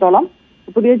സംബന്ധിച്ചിടത്തോളം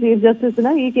പുതിയ ചീഫ്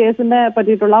ജസ്റ്റിസിന് ഈ കേസിനെ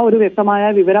പറ്റിയിട്ടുള്ള ഒരു വ്യക്തമായ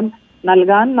വിവരം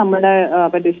നൽകാൻ നമ്മുടെ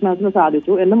പെറ്റീഷണേഴ്സിന്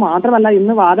സാധിച്ചു. എന്ന് മാത്രമല്ല,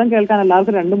 ഇന്ന് വാദം കേൾക്കാൻ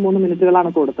എല്ലാവർക്കും 2-3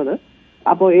 മിനിറ്റുകളാണ് കൊടുത്തത്.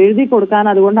 അപ്പോൾ എഴുതി കൊടുക്കാൻ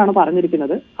അതുകൊണ്ടാണ്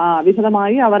പറഞ്ഞിരിക്കുന്നത്.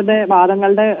 വിശദമായി അവരുടെ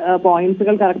വാദങ്ങളുടെ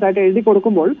പോയിന്റ്സുകൾ കറക്റ്റായിട്ട് എഴുതി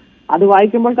കൊടുക്കുമ്പോൾ അത്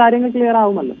വായിക്കുമ്പോൾ കാര്യങ്ങൾ ക്ലിയർ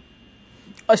ആവുമല്ലോ.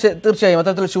 തീർച്ചയായും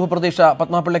അത്തരത്തിൽ ശുഭപ്രതീക്ഷ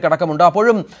പത്മപിള്ളയ്ക്ക് അടക്കമുണ്ട്.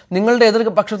 അപ്പോഴും നിങ്ങളുടെ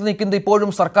എതിർപക്ഷത്ത് നിൽക്കുന്നത് ഇപ്പോഴും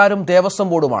സർക്കാരും ദേവസ്വം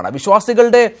ബോർഡുമാണ്.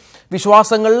 വിശ്വാസികളുടെ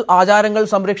വിശ്വാസങ്ങൾ ആചാരങ്ങൾ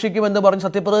സംരക്ഷിക്കുമെന്ന് പറഞ്ഞ്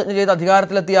സത്യപ്രതിജ്ഞ ചെയ്ത്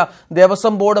അധികാരത്തിലെത്തിയ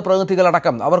ദേവസ്വം ബോർഡ്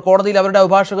പ്രതിനിധികളടക്കം അവർ കോടതിയിൽ അവരുടെ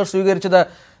അഭിഭാഷകർ സ്വീകരിച്ചത്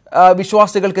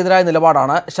വിശ്വാസികൾക്കെതിരായ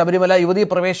നിലപാടാണ്. ശബരിമല യുവതീ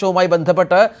പ്രവേശവുമായി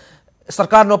ബന്ധപ്പെട്ട്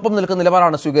സർക്കാരിനൊപ്പം നിൽക്കുന്ന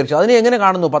നിലപാടാണ് സ്വീകരിച്ചത്. അതിനെ എങ്ങനെ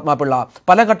കാണുന്നു പത്മപിള്ള?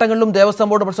 പല ഘട്ടങ്ങളിലും ദേവസ്വം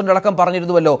ബോർഡ് പ്രസിഡന്റ് അടക്കം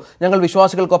പറഞ്ഞിരുന്നുവല്ലോ, ഞങ്ങൾ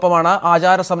വിശ്വാസികൾക്കൊപ്പമാണ്,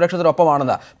 ആചാര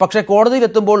സംരക്ഷണത്തിനൊപ്പമാണെന്ന്. പക്ഷേ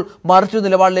കോടതിയിലെത്തുമ്പോൾ മറിച്ചൊരു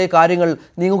നിലപാടിലേക്ക് കാര്യങ്ങൾ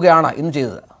നീങ്ങുകയാണ് ഇന്ന്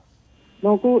ചെയ്തത്.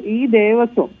 നോക്കൂ, ഈ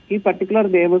ദേവസ്വം, ഈ പർട്ടിക്കുലർ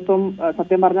ദേവസ്വം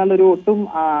സത്യം പറഞ്ഞാൽ ഒരു ഒട്ടും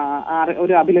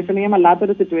ഒരു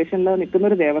അഭിലഷണീയമല്ലാത്തൊരു സിറ്റുവേഷനിൽ നിൽക്കുന്ന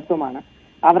ഒരു ദേവസ്വമാണ്.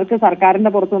 അവർക്ക്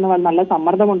സർക്കാരിന്റെ പുറത്തുനിന്ന് നല്ല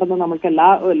സമ്മർദ്ദമുണ്ടെന്ന് നമുക്ക്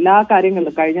എല്ലാ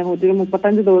കാര്യങ്ങളിലും കഴിഞ്ഞ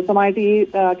 135 ദിവസമായിട്ട് ഈ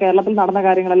കേരളത്തിൽ നടന്ന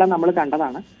കാര്യങ്ങളെല്ലാം നമ്മൾ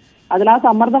കണ്ടതാണ്. അതിൽ ആ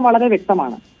സമ്മർദ്ദം വളരെ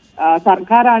വ്യക്തമാണ്.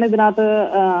 സർക്കാരാണ് ഇതിനകത്ത്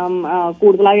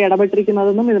കൂടുതലായി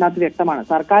ഇടപെട്ടിരിക്കുന്നതെന്നും ഇതിനകത്ത് വ്യക്തമാണ്.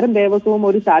 സർക്കാരും ദേവസ്വവും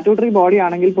ഒരു സ്റ്റാറ്റ്യൂട്ടറി ബോഡി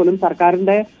ആണെങ്കിൽ പോലും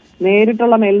സർക്കാരിന്റെ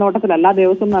നേരിട്ടുള്ള മേൽനോട്ടത്തിലല്ല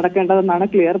ദേവസ്വം നടക്കേണ്ടതെന്നാണ്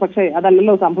ക്ലിയർ. പക്ഷേ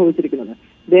അതല്ലല്ലോ സംഭവിച്ചിരിക്കുന്നത്.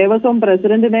 ദേവസ്വം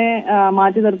പ്രസിഡന്റിനെ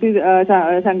മാറ്റി നിർത്തി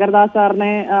ശങ്കർദാസ്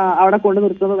സാറിനെ അവിടെ കൊണ്ടു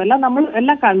നിർത്തുന്നതും എല്ലാം നമ്മൾ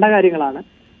എല്ലാം കണ്ട കാര്യങ്ങളാണ്.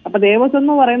 അപ്പൊ ദേവസ്വം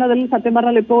എന്ന് പറയുന്നതിൽ സത്യം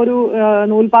പറഞ്ഞാൽ ഇപ്പോ ഒരു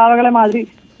നൂൽപ്പാവകളെ മാതിരി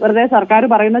വെറുതെ സർക്കാർ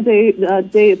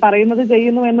പറയുന്നത്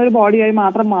ചെയ്യുന്നു എന്നൊരു ബോഡിയായി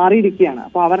മാത്രം മാറിയിരിക്കുകയാണ്.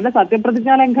 അപ്പൊ അവരുടെ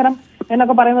സത്യപ്രതിജ്ഞാ ലംഘനം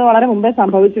എന്നൊക്കെ പറയുന്നത് വളരെ മുമ്പേ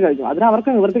സംഭവിച്ചു കഴിഞ്ഞു. അതിന്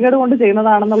അവർക്ക് നിവൃത്തികേട് കൊണ്ട്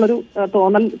ചെയ്യുന്നതാണെന്നുള്ളൊരു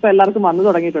തോന്നൽ ഇപ്പൊ എല്ലാവർക്കും വന്നു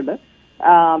തുടങ്ങിയിട്ടുണ്ട്.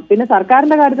 പിന്നെ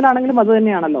സർക്കാരിന്റെ കാര്യത്തിലാണെങ്കിലും അത്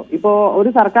തന്നെയാണല്ലോ. ഇപ്പോ ഒരു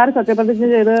സർക്കാർ സത്യപ്രതിജ്ഞ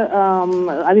ചെയ്ത്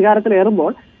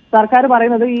അധികാരത്തിലേറുമ്പോൾ സർക്കാർ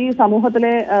പറയുന്നത് ഈ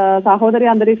സമൂഹത്തിലെ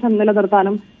സാഹോദര്യ അന്തരീക്ഷം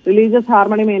നിലനിർത്താനും റിലീജിയസ്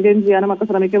ഹാർമണി മെയിൻറ്റെയിൻ ചെയ്യാനും ഒക്കെ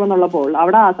ശ്രമിക്കുമെന്നുള്ളപ്പോൾ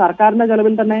അവിടെ സർക്കാരിന്റെ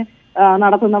ചെലവിൽ തന്നെ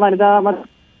നടത്തുന്ന വനിതാ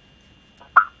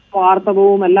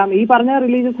വാർത്തവും എല്ലാം ഈ പറഞ്ഞ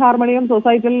റിലീജിയസ് ഹാർമണിയും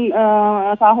സൊസൈറ്റൽ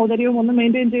സാഹോദര്യവും ഒന്നും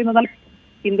മെയിൻറ്റെയിൻ ചെയ്യുന്നതല്ല.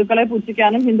 ഹിന്ദുക്കളെ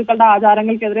പുച്ഛിക്കാനും ഹിന്ദുക്കളുടെ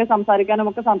ആചാരങ്ങൾക്കെതിരെ സംസാരിക്കാനും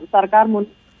ഒക്കെ സർക്കാർ മുൻ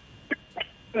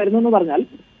വരുന്നു എന്ന് പറഞ്ഞാൽ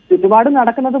ചുറ്റുപാട്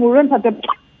നടക്കുന്നത് മുഴുവൻ സത്യം.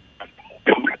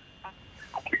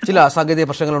 ചില സാങ്കേതിക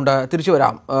പ്രശ്നങ്ങളുണ്ട്, തിരിച്ചു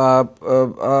വരാം.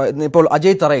 ഇപ്പോൾ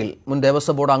അജയ് തറയിൽ, മുൻ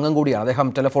ദേവസ്വം ബോർഡ് അംഗം കൂടിയാണ്, അദ്ദേഹം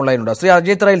ടെലിഫോൺ ലൈനുണ്ട്. ശ്രീ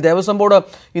അജയ് തറയിൽ, ദേവസ്വം ബോർഡ്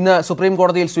ഇന്ന് സുപ്രീം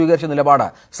കോടതിയിൽ സ്വീകരിച്ച നിലപാട്,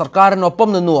 സർക്കാരിനൊപ്പം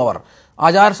നിന്നു അവർ.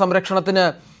 ആചാര സംരക്ഷണത്തിന്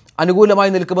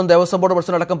അനുകൂലമായി നിൽക്കുമെന്ന് ദേവസ്വം ബോർഡ്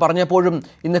പ്രസിഡന്റ് അടക്കം പറഞ്ഞപ്പോഴും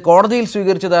ഇന്ന് കോടതിയിൽ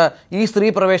സ്വീകരിച്ചത് ഈ സ്ത്രീ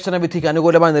പ്രവേശന വിധിക്ക്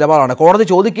അനുകൂലമായ നിലപാടാണ്. കോടതി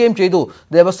ചോദിക്കുകയും ചെയ്തു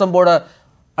ദേവസ്വം ബോർഡ്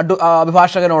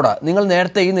അഭിഭാഷകനോട്, നിങ്ങൾ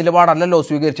നേരത്തെ ഈ നിലപാടല്ലല്ലോ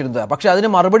സ്വീകരിച്ചിരുന്നത്. പക്ഷെ അതിന്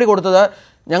മറുപടി കൊടുത്തത്,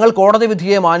 ഞങ്ങൾ കോടതി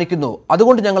വിധിയെ മാനിക്കുന്നു,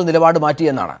 അതുകൊണ്ട് ഞങ്ങൾ നിലപാട്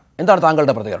മാറ്റിയെന്നാണ്. എന്താണ്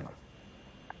താങ്കളുടെ പ്രതികരണം?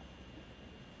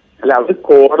 അല്ല, അവർ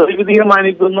കോടതി വിധിയെ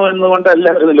മാനിക്കുന്നു എന്നുകൊണ്ടല്ല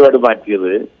അവർ നിലപാട്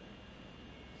മാറ്റിയത്.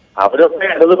 അവരൊക്കെ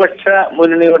ഇടതുപക്ഷ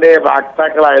മുന്നണിയുടെ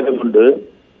വാക്താക്കളായതുകൊണ്ട്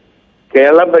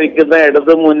കേരളം ഭരിക്കുന്ന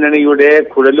ഇടതു മുന്നണിയുടെ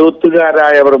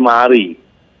കുഴലൂത്തുകാരായവർ മാറി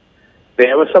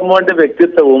ദേവസ്വം ബോർഡിന്റെ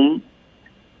വ്യക്തിത്വവും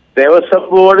ദേവസ്വം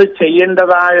ബോർഡ്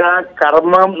ചെയ്യേണ്ടതായ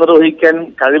കർമ്മം നിർവഹിക്കാൻ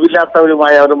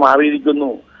കഴിവില്ലാത്തവരുമായി അവർ മാറിയിരിക്കുന്നു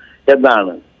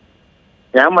എന്നാണ്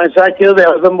ഞാൻ മനസ്സിലാക്കിയത്.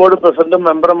 ദേവസ്വം ബോർഡ് പ്രസിഡന്റും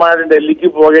മെമ്പർമാരും ഡൽഹിക്ക്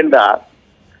പോകേണ്ട,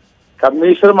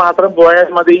 കമ്മീഷണർ മാത്രം പോയാൽ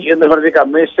മതി എന്ന് പറഞ്ഞ്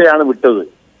കമ്മീഷണറെയാണ് വിട്ടത്.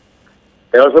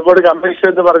 ദേവസ്വം ബോർഡ്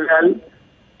കമ്മീഷണർ എന്ന് പറഞ്ഞാൽ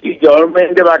ഈ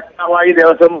ഗവൺമെന്റിന്റെ വക്താവായി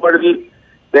ദേവസ്വം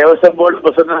ബോർഡ്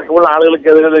പ്രസിഡന്റ് അടക്കമുള്ള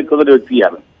ആളുകൾക്കെതിരെ നിൽക്കുന്ന ഒരു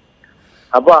വ്യക്തിയാണ്.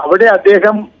 അപ്പൊ അവിടെ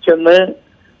അദ്ദേഹം ചെന്ന്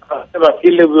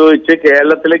വക്കീലിനെ ഉപയോഗിച്ച്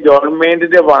കേരളത്തിലെ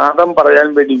ഗവൺമെന്റിന്റെ വാദം പറയാൻ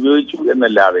വേണ്ടി ഉപയോഗിച്ചു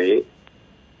എന്നല്ലാതെ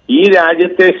ഈ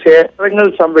രാജ്യത്തെ ക്ഷേത്രങ്ങൾ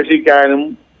സംരക്ഷിക്കാനും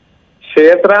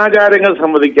ക്ഷേത്രാചാരങ്ങൾ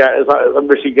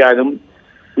സംരക്ഷിക്കാനും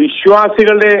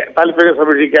വിശ്വാസികളുടെ താല്പര്യം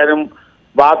സംരക്ഷിക്കാനും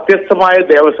ബാധ്യസ്ഥമായ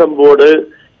ദേവസ്വം ബോർഡ്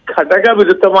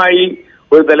ഘടകവിരുദ്ധമായി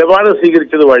ഒരു നിലപാട്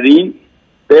സ്വീകരിച്ചത് വഴി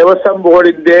ദേവസ്വം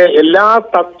ബോർഡിന്റെ എല്ലാ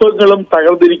തത്വങ്ങളും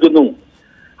തകർന്നിരിക്കുന്നു.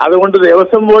 അതുകൊണ്ട്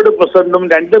ദേവസ്വം ബോർഡ് പ്രസിഡന്റും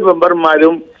 2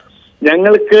 മെമ്പർമാരും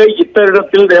ഞങ്ങൾക്ക്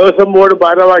ഇത്തരത്തിൽ ദേവസ്വം ബോർഡ്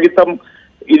ഭാരവാഹിത്വം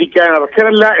ഇരിക്കാൻ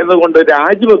അർഹരല്ല എന്നുകൊണ്ട്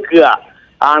രാജിവെക്കുക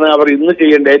ആണ് അവർ ഇന്ന്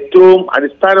ചെയ്യേണ്ട ഏറ്റവും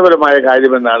അടിസ്ഥാനപരമായ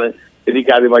കാര്യമെന്നാണ്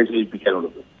എനിക്ക് ആദ്യമായി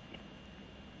സൂചിപ്പിക്കാനുള്ളത്.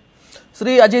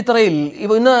 ശ്രീ അജയ് തറയിൽ,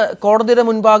 ഇന്ന് കോടതിയുടെ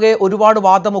മുൻപാകെ ഒരുപാട്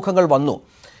വാദമുഖങ്ങൾ വന്നു.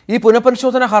 ഈ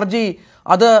പുനഃപരിശോധന ഹർജി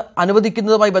അത്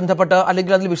അനുവദിക്കുന്നതുമായി ബന്ധപ്പെട്ട്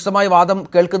അല്ലെങ്കിൽ അതിൽ വിശദമായ വാദം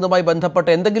കേൾക്കുന്നതുമായി ബന്ധപ്പെട്ട്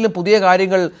എന്തെങ്കിലും പുതിയ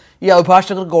കാര്യങ്ങൾ ഈ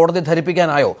അഭിഭാഷകർക്ക് കോടതി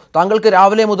ധരിപ്പിക്കാനായോ? താങ്കൾക്ക്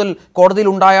രാവിലെ മുതൽ കോടതിയിൽ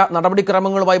ഉണ്ടായ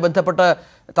നടപടിക്രമങ്ങളുമായി ബന്ധപ്പെട്ട്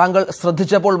താങ്കൾ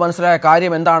ശ്രദ്ധിച്ചപ്പോൾ മനസ്സിലായ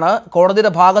കാര്യം എന്താണ്?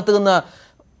 കോടതിയുടെ ഭാഗത്ത് നിന്ന്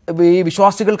ഈ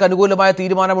വിശ്വാസികൾക്ക് അനുകൂലമായ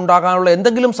തീരുമാനം ഉണ്ടാകാനുള്ള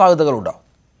എന്തെങ്കിലും സാധ്യതകളുണ്ടോ?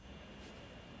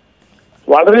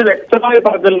 വളരെ വ്യക്തമായി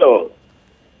പറഞ്ഞല്ലോ.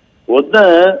 ഒന്ന്,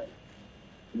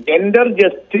 ജെൻഡർ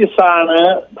ജസ്റ്റിസ് ആണ്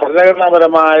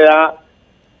ഭരണഘടനാപരമായ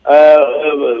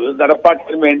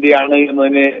നടപ്പാക്കാൻ വേണ്ടിയാണ്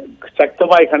എന്നതിന്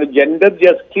ശക്തമായി കാണും. ജെൻഡർ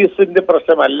ജസ്റ്റിസിന്റെ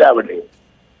പ്രശ്നമല്ല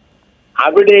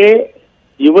അവിടെ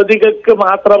യുവതികൾക്ക്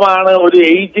മാത്രമാണ് ഒരു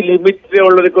ഏജ്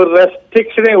ലിമിറ്റിലുള്ളവർക്ക് ഒരു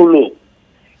റെസ്ട്രിക്ഷനേ ഉള്ളൂ.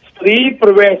 സ്ത്രീ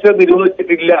പ്രവേശനം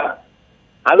നിരോധിച്ചിട്ടില്ല.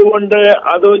 അതുകൊണ്ട്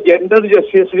അത് ജെൻഡർ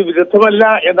ജസ്റ്റിസിന് വിരുദ്ധമല്ല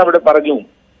എന്നവിടെ പറഞ്ഞു.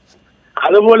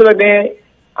 അതുപോലെ തന്നെ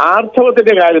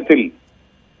ആർത്തവത്തിന്റെ കാര്യത്തിൽ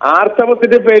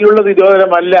ആർത്തവത്തിന്റെ പേരിലുള്ള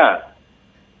നിരോധനമല്ല.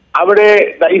 അവിടെ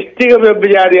നൈഷ്ഠിക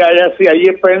വ്യഭിചാരിയായ ശ്രീ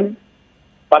അയ്യപ്പൻ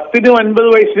 10-9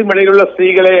 വയസ്സിനും ഇടയിലുള്ള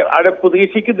സ്ത്രീകളെ അവിടെ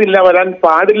പ്രതീക്ഷിക്കുന്നില്ല, വരാൻ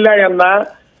പാടില്ല എന്ന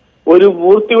ഒരു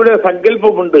മൂർത്തിയുടെ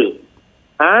സങ്കല്പമുണ്ട്.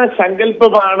 ആ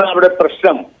സങ്കല്പമാണ് അവിടെ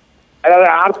പ്രശ്നം. അതായത്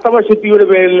ആർത്തവ ശുദ്ധിയുടെ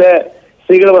പേരിൽ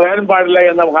സ്ത്രീകൾ വരാൻ പാടില്ല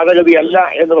എന്ന വാദഗതി അല്ല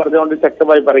എന്ന് പറഞ്ഞുകൊണ്ട്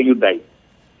ശക്തമായി പറയുകയുണ്ടായി.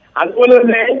 അതുപോലെ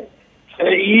തന്നെ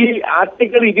ഈ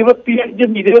ആർട്ടിക്കിൾ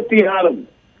 25-26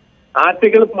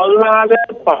 ആർട്ടിക്കിൾ 14,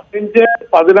 15,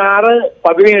 16,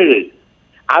 17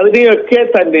 അതിനെയൊക്കെ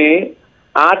തന്നെ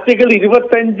ആർട്ടിക്കിൾ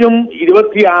 25ഉം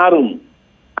 26ഉം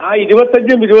ആ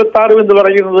 25ഉം 26ഉം എന്ന്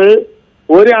പറയുന്നത്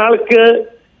ഒരാൾക്ക്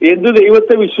എന്ത്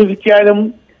ദൈവത്തെ വിശ്വസിക്കാനും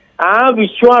ആ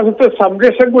വിശ്വാസത്തെ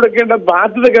സംരക്ഷണം കൊടുക്കേണ്ട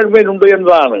ബാധ്യത ഗവൺമെന്റിനുണ്ട്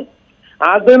എന്നതാണ്.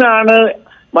 അതിനാണ്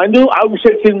മനു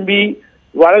ഔഷധ് സിംബി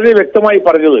വളരെ വ്യക്തമായി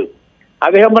പറഞ്ഞത്.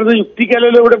 അദ്ദേഹം പറഞ്ഞത്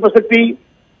യുക്തിക്കല്ലല്ലോ ഇവിടെ പ്രസക്തി,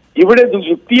 ഇവിടെ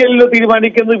യുക്തിയല്ലോ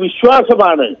തീരുമാനിക്കുന്നത്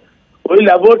വിശ്വാസമാണ്. ഒരു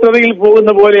ലബോറട്ടറിയിൽ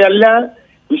പോകുന്ന പോലെയല്ല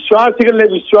വിശ്വാസികളുടെ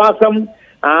വിശ്വാസം.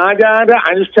 ആചാര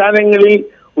അനുഷ്ഠാനങ്ങളിൽ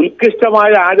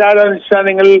ഉത്കൃഷ്ടമായ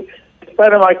ആചാരാനുഷ്ഠാനങ്ങളിൽ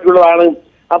അടിസ്ഥാനമാക്കിയുള്ളതാണ്.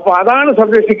 അപ്പൊ അതാണ്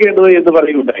സംരക്ഷിക്കേണ്ടത് എന്ന്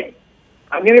പറയുകയുണ്ടായി.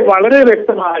 അങ്ങനെ വളരെ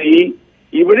വ്യക്തമായി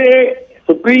ഇവിടെ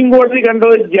സുപ്രീം കോടതി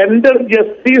കണ്ടത് ജെൻഡർ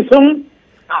ജസ്റ്റിസും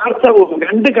ആർത്തവവും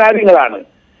രണ്ട് കാര്യങ്ങളാണ്.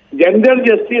 ജെൻഡർ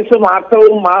ജസ്റ്റിസും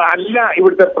ആർത്തവവും അല്ല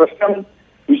ഇവിടുത്തെ പ്രശ്നം,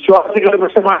 വിശ്വാസികളുടെ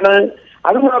പ്രശ്നമാണ്.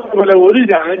 അതുമാത്രമല്ല ഒരു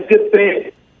രാജ്യത്തെ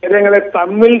ജനങ്ങളെ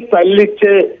തമ്മിൽ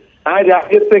തല്ലിച്ച് ആ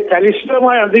രാജ്യത്തെ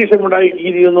കലുഷിതമായ അന്തരീക്ഷം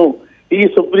ഉണ്ടാക്കിയിരിക്കുന്നു ഈ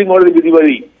സുപ്രീം കോടതി വിധി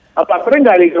വഴി. അപ്പൊ അത്തരം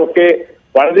കാര്യങ്ങളൊക്കെ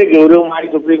വളരെ ഗൗരവമായി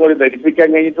സുപ്രീം കോടതി ധരിപ്പിക്കാൻ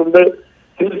കഴിഞ്ഞിട്ടുണ്ട്.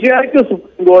 തീർച്ചയായിട്ടും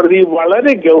സുപ്രീം കോടതി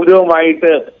വളരെ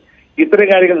ഗൗരവമായിട്ട് ഇത്തരം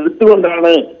കാര്യങ്ങൾ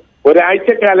എടുത്തുകൊണ്ടാണ്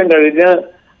ഒരാഴ്ചക്കാലം കഴിഞ്ഞ്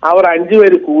അവർ 5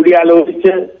 പേര്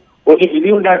കൂടിയാലോചിച്ച് ഒരു വിധി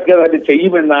ഉണ്ടാക്കുക തന്നെ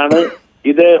ചെയ്യുമെന്നാണ്.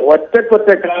 ഇത്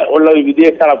ഒറ്റക്കൊറ്റക്ക ഉള്ള ഒരു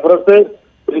വിധിയേക്കാൾ അപ്പുറത്ത്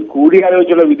ഒരു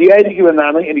കൂടിയാലോചിച്ചുള്ള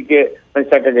വിധിയായിരിക്കുമെന്നാണ് എനിക്ക്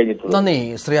മനസ്സിലാക്കാൻ കഴിഞ്ഞിട്ടുള്ളത്. നന്ദി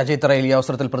ശ്രീ അജയ് തറയിൽ ഈ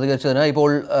അവസരത്തിൽ പ്രതികരിച്ചതിന്.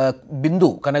 ഇപ്പോൾ ബിന്ദു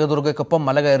കനകദുർഗയ്ക്കൊപ്പം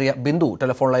മല കയറിയ ബിന്ദു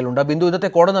ടെലിഫോൺ ലൈനിലുണ്ട്. ബിന്ദു, ഇന്നത്തെ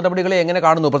കോടതി നടപടികളെ എങ്ങനെ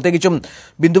കാണുന്നു? പ്രത്യേകിച്ചും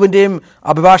ബിന്ദുവിന്റെയും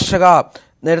അഭിഭാഷക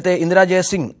നേരത്തെ ഇന്ദിരാ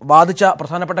ജയസിംഗ് വാദിച്ച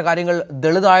പ്രധാനപ്പെട്ട കാര്യങ്ങൾ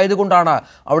ദളിതായതുകൊണ്ടാണ്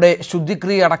അവിടെ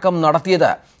ശുദ്ധിക്രിയ അടക്കം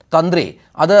നടത്തിയത് തന്ത്രി.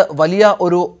 അത് വലിയ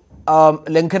ഒരു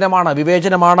ലംഘനമാണ്,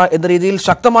 വിവേചനമാണ് എന്ന രീതിയിൽ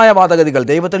ശക്തമായ വാദഗതികൾ,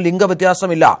 ദൈവത്തിൽ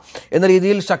ലിംഗവ്യത്യാസമില്ല എന്ന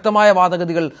രീതിയിൽ ശക്തമായ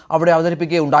വാദഗതികൾ അവിടെ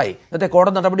അവതരിപ്പിക്കുകയുണ്ടായി. ഇന്നത്തെ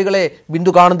കോടതി നടപടികളെ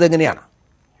ബിന്ദു കാണുന്നത് എങ്ങനെയാണ്?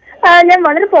 ഞാൻ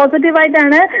വളരെ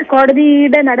പോസിറ്റീവായിട്ടാണ്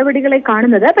കോടതിയുടെ നടപടികളെ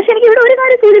കാണുന്നത്. പക്ഷെ എനിക്ക് ഇവിടെ ഒരു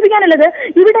കാര്യം സൂചിപ്പിക്കാനുള്ളത്,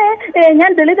 ഇവിടെ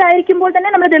ഞാൻ ദളിതായിരിക്കുമ്പോൾ തന്നെ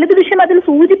നമ്മൾ ദളിത് വിഷയം അതിൽ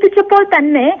സൂചിപ്പിച്ചപ്പോൾ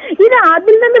തന്നെ ഇത്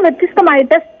അതിൽ നിന്ന്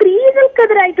വ്യത്യസ്തമായിട്ട്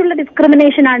സ്ത്രീകൾക്കെതിരായിട്ടുള്ള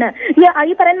ഡിസ്ക്രിമിനേഷൻ ആണ്.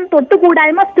 ഈ പറയുന്ന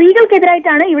തൊട്ടുകൂടായ്മ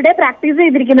സ്ത്രീകൾക്കെതിരായിട്ടാണ് ഇവിടെ പ്രാക്ടീസ്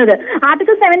ചെയ്തിരിക്കുന്നത്.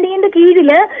 ആർട്ടിക്കിൾ 17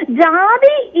 കീഴില്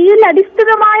ജാതിയിൽ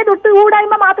അടിസ്ഥാനമായ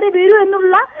തൊട്ടുകൂടായ്മ മാത്രമേ വരൂ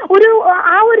എന്നുള്ള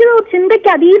ഒരു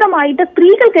ചിന്തയ്ക്ക് അതീതമായിട്ട്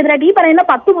സ്ത്രീകൾക്കെതിരായിട്ട് ഈ പറയുന്ന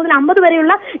 10 മുതൽ 50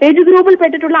 വരെയുള്ള ഏജ് ഗ്രൂപ്പിൽ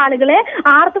പെട്ടിട്ടുള്ള ആളുകളെ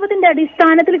ആർത്തവത്തിന്റെ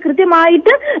അടിസ്ഥാനത്തിൽ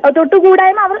കൃത്യമായിട്ട്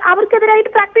തൊട്ടുകൂടായ്മ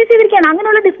അവർക്കെതിരായിട്ട് പ്രാക്ടീസ് ചെയ്തിരിക്കുകയാണ്.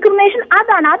 അങ്ങനെയുള്ള ഡിസ്ക്രിമിനേഷൻ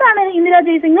അതാണ് ഇന്ദിരാ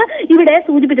ജയസിംഗ് ഇവിടെ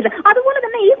സൂചിപ്പിച്ചത്. അതുപോലെ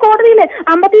തന്നെ ഈ കോടതിയിൽ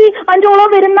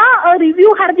 55ഓളം വരുന്ന റിവ്യൂ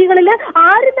ഹർജികളിൽ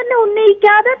ആരും തന്നെ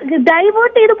ഉന്നയിക്കാതെ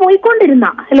ഡൈവേർട്ട് ചെയ്ത് പോയിക്കൊണ്ടിരുന്ന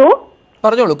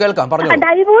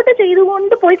ഡൈവേർട്ട്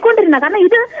ചെയ്തുകൊണ്ട് പോയിക്കൊണ്ടിരുന്ന, കാരണം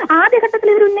ഇത് ആദ്യഘട്ടത്തിൽ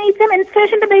ഇവർ ഉന്നയിച്ച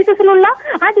മെൻസ്ട്രേഷന്റെ ബേസിസിലുള്ള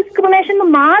ആ ഡിസ്ക്രിമിനേഷൻ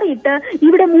മാറിയിട്ട്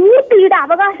ഇവിടെ മൂർത്തിയുടെ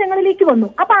അവകാശങ്ങളിലേക്ക് വന്നു.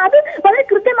 അപ്പൊ അത് വളരെ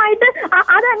കൃത്യമായിട്ട്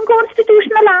അത്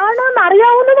അൺകോൺസ്റ്റിറ്റ്യൂഷണൽ ആണ് എന്ന്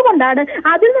അറിയാവുന്നത് കൊണ്ടാണ്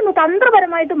അതിൽ നിന്ന്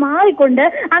തന്ത്രപരമായിട്ട് മാറിക്കൊണ്ട്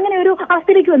അങ്ങനെ ഒരു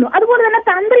അവസ്ഥയിലേക്ക് വന്നു. അതുപോലെ തന്നെ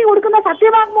തന്ത്രി കൊടുക്കുന്ന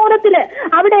സത്യവാങ്മൂലത്തില്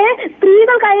അവിടെ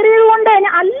സ്ത്രീകൾ കയറിയത് കൊണ്ട്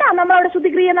അല്ല നമ്മൾ അവിടെ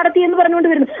ശുദ്ധിക്രിയ നടത്തി എന്ന്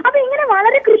പറഞ്ഞുകൊണ്ട് വരുന്നു. അപ്പൊ ഇങ്ങനെ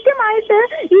വളരെ കൃത്യമായിട്ട്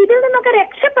ഇതിൽ നിന്നൊക്കെ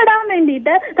രക്ഷപ്പെടാൻ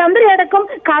വേണ്ടിയിട്ട് തന്ത്രി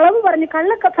കളവ് പറഞ്ഞ്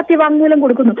കള്ള സത്യവാങ്മൂലം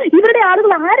കൊടുക്കുന്നു. ഇവരുടെ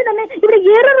ആളുകൾ ആര് തന്നെ ഇവിടെ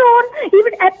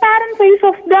apparent face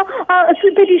of the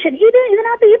petition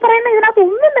ഇതിനകത്ത് ഈ പറയുന്ന ഇതിനകത്ത്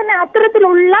ഒന്നും തന്നെ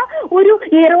അത്തരത്തിലുള്ള ഒരു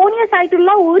എറോണിയസ്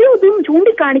ആയിട്ടുള്ള ഒരു ഇതും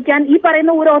ചൂണ്ടിക്കാണിക്കാൻ ഈ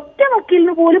പറയുന്ന ഒരു ഒറ്റ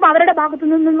വക്കീലിന് പോലും അവരുടെ ഭാഗത്തു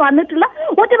നിന്നും വന്നിട്ടുള്ള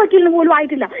ഒറ്റ വക്കീലിന് പോലും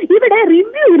ആയിട്ടില്ല. ഇവിടെ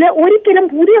റിവ്യൂവില് ഒരിക്കലും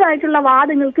പുതിയതായിട്ടുള്ള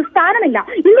വാദങ്ങൾക്ക് സ്ഥാനമില്ല.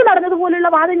 ഇന്ന്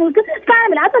നടന്നതുപോലുള്ള വാദങ്ങൾക്ക്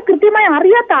സ്ഥാനമില്ല. അത് കൃത്യമായി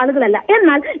അറിയാത്ത ആളുകളല്ല.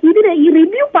 എന്നാൽ ഇതിന് ഈ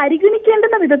റിവ്യൂ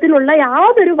പരിഗണിക്കേണ്ടുന്ന വിധത്തിലുള്ള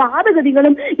യാതൊരു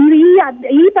വാദഗതികളും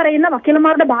ഈ പറയുന്ന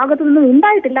വക്കീലന്മാരുടെ ഭാഗത്തു നിന്നും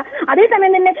ഉണ്ടായിട്ടില്ല.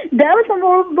 അതേസമയം തന്നെ ദേവസ്വം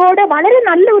ബോർഡ് വളരെ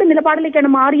നല്ല ഒരു നിലപാടിലേക്കാണ്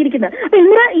മാറിയിരിക്കുന്നത്.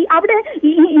 അവിടെ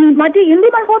മറ്റേ ഇന്ത്യ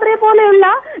മൽഹോത്രയെ പോലെയുള്ള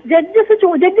ജഡ്ജി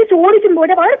ചോദിക്കുമ്പോൾ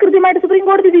വളരെ കൃത്യമായിട്ട് സുപ്രീം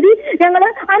കോടതി വിധി ഞങ്ങൾ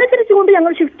അനുസരിച്ചുകൊണ്ട്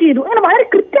ഞങ്ങൾ ഷിഫ്റ്റ് ചെയ്തു. അങ്ങനെ വളരെ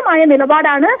കൃത്യമായ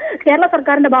നിലപാടാണ് കേരള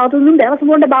സർക്കാരിന്റെ ഭാഗത്തു നിന്നും ദേവസ്വം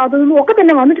ബോർഡിന്റെ ഭാഗത്തു നിന്നും ഒക്കെ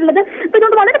തന്നെ വന്നിട്ടുള്ളത്.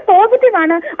 ഇതുകൊണ്ട് വളരെ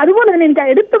പോസിറ്റീവാണ്. അതുപോലെ തന്നെ എനിക്ക്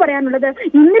എടുത്തു പറയാനുള്ളത്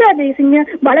ഇന്ദിരാ ജയസിംഗ്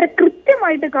വളരെ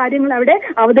കൃത്യമായിട്ട് കാര്യങ്ങൾ അവിടെ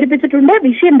അവതരിപ്പിച്ചിട്ടുണ്ട്.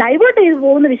 വിഷയം ഡൈവേർട്ട് ചെയ്തു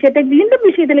പോകുന്ന വിഷയത്തെ വീണ്ടും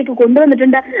വിഷയത്തിലേക്ക്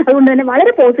കൊണ്ടുവന്നിട്ടുണ്ട്. അതുകൊണ്ട് തന്നെ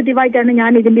വളരെ പോസിറ്റീവായിട്ടാണ്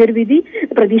ഞാൻ ഇതിന്റെ ഒരു വിധി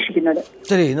പ്രതീക്ഷിക്കുന്നത്.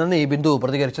 ശരി, നന്ദി ബിന്ദു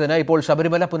പ്രതികരിച്ചതിന്. ഇപ്പോൾ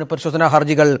ശബരിമല പുനഃപരിശോധനാ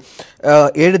ഹർജികൾ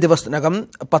 7 ദിവസത്തിനകം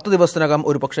 10 ദിവസത്തിനകം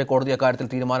ഒരുപക്ഷെ കോടതി അക്കാര്യത്തിൽ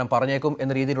തീരുമാനം പറഞ്ഞേക്കും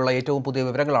എന്ന രീതിയിലുള്ള ഏറ്റവും പുതിയ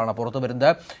വിവരങ്ങളാണ് പുറത്തു വരുന്നത്.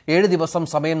 7 ദിവസം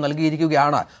സമയം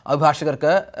നൽകിയിരിക്കുകയാണ്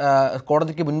അഭിഭാഷകർക്ക്.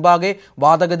 കോടതിക്ക് മുൻപാകെ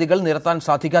വാദഗതികൾ നിരത്താൻ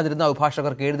സാധിക്കാതിരുന്ന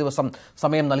അഭിഭാഷകർക്ക് 7 ദിവസം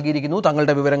സമയം നൽകിയിരിക്കുന്നു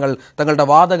തങ്ങളുടെ വിവരങ്ങൾ, തങ്ങളുടെ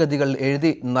വാദഗതികൾ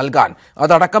എഴുതി നൽകാൻ.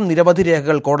 അതടക്കം നിരവധി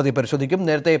രേഖകൾ കോടതി പരിശോധിക്കും.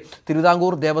 നേരത്തെ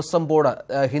തിരുവിതാംകൂർ ദേവസ്വം ബോർഡ്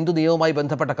ഹിന്ദു നിയമവുമായി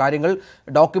ബന്ധപ്പെട്ട കാര്യങ്ങൾ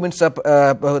ഡോക്യുമെന്റ്സ്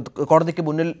കോടതിക്ക്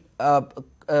മുന്നിൽ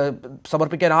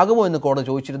സമർപ്പിക്കാനാകുമോ എന്ന് കോടതി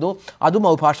ചോദിച്ചിരുന്നു. അതും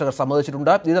അഭിഭാഷകർ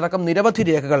സമ്മതിച്ചിട്ടുണ്ട്. ഇതിനടക്കം നിരവധി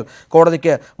രേഖകൾ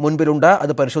കോടതിക്ക് മുൻപിലുണ്ട്,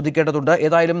 അത് പരിശോധിക്കേണ്ടതുണ്ട്.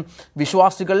 ഏതായാലും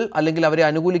വിശ്വാസികൾ അല്ലെങ്കിൽ അവരെ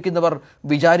അനുകൂലിക്കുന്നവർ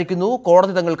വിചാരിക്കുന്നു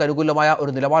കോടതി തങ്ങൾക്ക് അനുകൂലമായ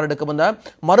ഒരു നിലപാടെടുക്കുമെന്ന്.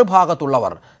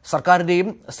 മറുഭാഗത്തുള്ളവർ സർക്കാരിൻ്റെയും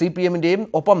CPM-ൻ്റെയും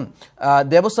ഒപ്പം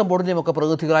ദേവസ്വം ബോർഡിൻ്റെയും ഒക്കെ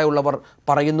പ്രതിനിധികളായുള്ളവർ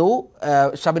പറയുന്നു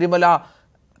ശബരിമല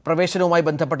പ്രവേശനവുമായി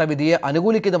ബന്ധപ്പെട്ട വിധിയെ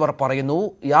അനുകൂലിക്കുന്നവർ പറയുന്നു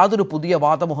യാതൊരു പുതിയ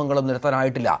വാദമുഖങ്ങളും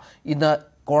നിരത്താനായിട്ടില്ല. ഇന്ന്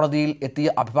കോടതിയിൽ എത്തിയ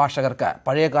അഭിഭാഷകർക്ക്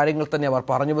പഴയ കാര്യങ്ങൾ തന്നെ അവർ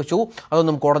പറഞ്ഞു വെച്ചു,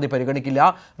 അതൊന്നും കോടതി പരിഗണിക്കില്ല.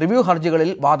 റിവ്യൂ ഹർജികളിൽ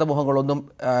വാദമുഖങ്ങളൊന്നും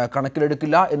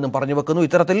കണക്കിലെടുക്കില്ല എന്നും പറഞ്ഞു വെക്കുന്നു.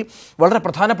 ഇത്തരത്തിൽ വളരെ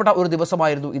പ്രധാനപ്പെട്ട ഒരു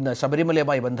ദിവസമായിരുന്നു ഇന്ന്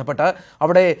ശബരിമലയുമായി ബന്ധപ്പെട്ട്.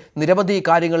 അവിടെ നിരവധി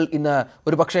കാര്യങ്ങൾ ഇന്ന്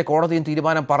ഒരുപക്ഷെ കോടതിയും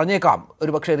തീരുമാനം പറഞ്ഞേക്കാം,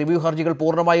 ഒരുപക്ഷെ റിവ്യൂ ഹർജികൾ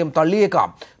പൂർണ്ണമായും തള്ളിയേക്കാം,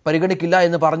 പരിഗണിക്കില്ല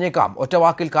എന്ന് പറഞ്ഞേക്കാം,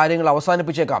 ഒറ്റവാക്കിൽ കാര്യങ്ങൾ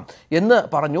അവസാനിപ്പിച്ചേക്കാം എന്ന്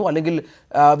പറഞ്ഞു. അല്ലെങ്കിൽ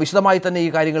വിശദമായി തന്നെ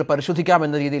ഈ കാര്യങ്ങൾ പരിശോധിക്കാം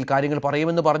എന്ന രീതിയിൽ കാര്യങ്ങൾ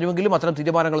പറയുമെന്ന് പറഞ്ഞുവെങ്കിലും അത്തരം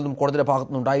തീരുമാനങ്ങളൊന്നും കോടതിയുടെ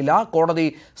ഭാഗത്തുനിന്നുണ്ടായില്ല. കോടതി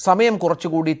സമയം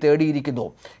കുറച്ചുകൂടി തേടിയിരിക്കുന്നു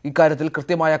ഇക്കാര്യത്തിൽ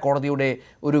കൃത്യമായ കോടതിയുടെ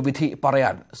ഒരു വിധി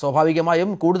പറയാൻ.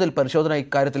 സ്വാഭാവികമായും കൂടുതൽ പരിശോധന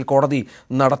ഇക്കാര്യത്തിൽ കോടതി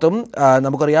നടത്തും.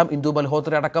 നമുക്കറിയാം ഇന്ദു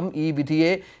മൽഹോത്ര അടക്കം ഈ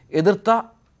വിധിയെ എതിർത്ത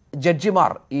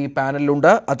ജഡ്ജിമാർ ഈ പാനലിലുണ്ട്.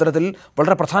 അത്തരത്തിൽ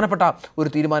വളരെ പ്രധാനപ്പെട്ട ഒരു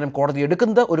തീരുമാനം കോടതി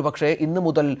എടുക്കുന്നത് ഒരുപക്ഷെ ഇന്ന്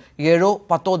മുതൽ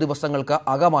 7-10 ദിവസങ്ങൾക്ക്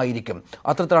അകമായിരിക്കും.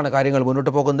 അത്തരത്തിലാണ് കാര്യങ്ങൾ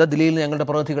മുന്നോട്ട് പോകുന്നത്. ദില്ലിയിൽ ഞങ്ങളുടെ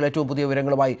പ്രതിനിധികൾ ഏറ്റവും പുതിയ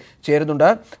വിവരങ്ങളുമായി ചേരുന്നുണ്ട്.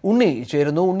 ഉണ്ണി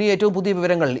ചേരുന്നു. ഉണ്ണി, ഏറ്റവും പുതിയ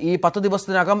വിവരങ്ങൾ, ഈ 10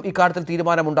 ദിവസത്തിനകം ഇക്കാര്യത്തിൽ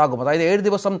തീരുമാനമുണ്ടാകും. അതായത് 7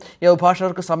 ദിവസം ഈ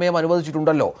അഭിഭാഷകർക്ക് സമയം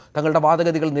അനുവദിച്ചിട്ടുണ്ടല്ലോ തങ്ങളുടെ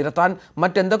വാദഗതികൾ നിരത്താൻ.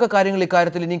 മറ്റെന്തൊക്കെ കാര്യങ്ങൾ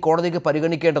ഇക്കാര്യത്തിൽ ഇനി കോടതിക്ക്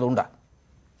പരിഗണിക്കേണ്ടതുണ്ട്?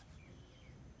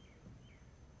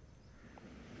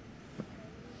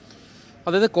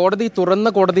 അതായത് കോടതി തുറന്ന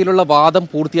കോടതിയിലുള്ള വാദം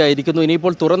പൂർത്തിയായിരിക്കുന്നു.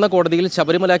 ഇനിയിപ്പോൾ തുറന്ന കോടതിയിൽ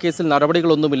ശബരിമല കേസിൽ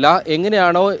നടപടികളൊന്നുമില്ല.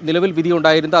 എങ്ങനെയാണോ നിലവിൽ വിധി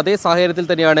ഉണ്ടായിരുന്നത് അതേ സാഹചര്യത്തിൽ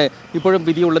തന്നെയാണ് ഇപ്പോഴും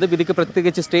വിധിയുള്ളത്. വിധിക്ക്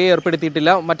പ്രത്യേകിച്ച് സ്റ്റേ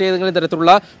ഏർപ്പെടുത്തിയിട്ടില്ല, മറ്റേതെങ്കിലും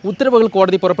തരത്തിലുള്ള ഉത്തരവുകൾ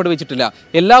കോടതി പുറപ്പെടുവിച്ചിട്ടില്ല.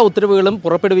 എല്ലാ ഉത്തരവുകളും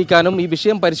പുറപ്പെടുവിക്കാനും ഈ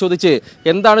വിഷയം പരിശോധിച്ച്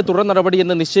എന്താണ് തുടർ നടപടി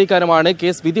എന്ന് നിശ്ചയിക്കാനുമാണ്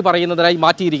കേസ് വിധി പറയുന്നതിനായി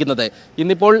മാറ്റിയിരിക്കുന്നത്.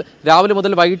 ഇന്നിപ്പോൾ രാവിലെ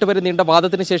മുതൽ വൈകിട്ട് വരെ നീണ്ട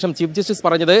വാദത്തിന് ശേഷം ചീഫ് ജസ്റ്റിസ്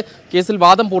പറഞ്ഞത് കേസിൽ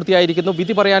വാദം പൂർത്തിയായിരിക്കുന്നു,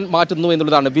 വിധി പറയാൻ മാറ്റുന്നു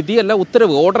എന്നുള്ളതാണ്. വിധിയല്ല,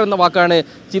 ഉത്തരവ്, ഓർഡർ എന്ന വാക്കാണ്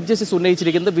ചീഫ് ജസ്റ്റിസ് ഉന്നയിച്ചിരിക്കുന്നത്.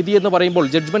 വിധി എന്ന് പറയുമ്പോൾ,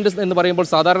 ജഡ്ജ്മെന്റ് എന്ന് പറയുമ്പോൾ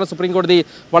സാധാരണ സുപ്രീം കോടതി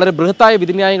വളരെ ബൃഹത്തായ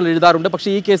വിധിന്യായങ്ങൾ എഴുതാറുണ്ട്. പക്ഷേ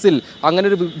ഈ കേസിൽ അങ്ങനെ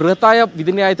ഒരു ബൃഹത്തായ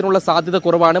വിധിന്യായത്തിനുള്ള സാധ്യത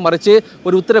കുറവാണ്. മറിച്ച്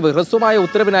ഒരു ഉത്തരവ്, ഹ്രസ്വമായ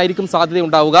ഉത്തരവിനായിരിക്കും സാധ്യത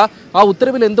ഉണ്ടാവുക. ആ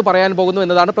ഉത്തരവിൽ എന്ത് പറയാൻ പോകുന്നു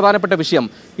എന്നതാണ് പ്രധാനപ്പെട്ട വിഷയം.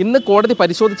 ഇന്ന് കോടതി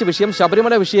പരിശോധിച്ച വിഷയം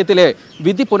ശബരിമല വിഷയത്തിലെ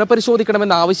വിധി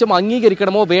പുനഃപരിശോധിക്കണമെന്ന ആവശ്യം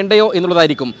അംഗീകരിക്കണമോ വേണ്ടയോ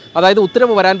എന്നുള്ളതായിരിക്കും. അതായത്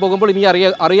ഉത്തരവ് വരാൻ പോകുമ്പോൾ ഇനി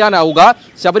അറിയാനാവുക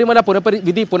ശബരിമല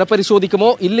വിധി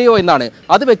പുനഃപരിശോധിക്കുമോ ഇല്ലയോ എന്നാണ്.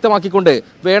 അത് വ്യക്തമാക്കിക്കൊണ്ട്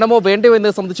വേണമോ വേണ്ടയോ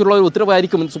എന്നത് സംബന്ധിച്ചുള്ള ഒരു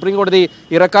ഉത്തരവായിരിക്കും സുപ്രീം കോടതി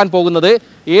ഇറക്കാൻ പോകുന്നത്.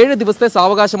 7 ദിവസത്തെ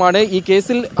സാവകാശമാണ് ഈ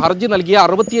കേസിൽ ഹർജി നൽകിയ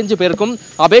 65 പേർക്കും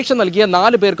അപേക്ഷ നൽകിയ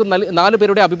 4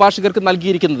 പേരുടെ അഭിഭാഷകർക്ക്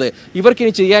നൽകിയിരിക്കുന്നത്.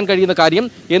 ഇവർക്കിനി ചെയ്യാൻ കഴിയുന്ന കാര്യം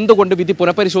എന്തുകൊണ്ട് വിധി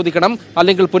പുനഃപരിശോധിക്കണം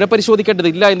അല്ലെങ്കിൽ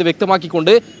പുനഃപരിശോധിക്കേണ്ടതില്ല എന്ന്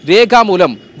വ്യക്തമാക്കിക്കൊണ്ട്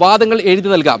രേഖാമൂലം വാദങ്ങൾ എഴുതി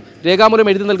നൽകാം. രേഖാമൂലം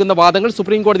എഴുതി നൽകുന്ന വാദങ്ങൾ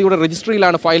സുപ്രീം കോടതിയുടെ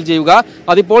രജിസ്ട്രിയിലാണ് ഫയൽ ചെയ്യുക.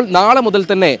 അതിപ്പോൾ നാളെ മുതൽ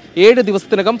തന്നെ 7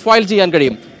 ദിവസത്തിനകം ഫയൽ ചെയ്യാൻ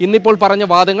കഴിയും. ഇന്നിപ്പോൾ പറഞ്ഞ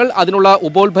വാദങ്ങൾ, അതിനുള്ള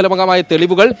ഉപോത്ഫലകമായ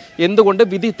തെളിവുകൾ, എന്തുകൊണ്ട്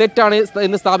വിധി തെറ്റാണ്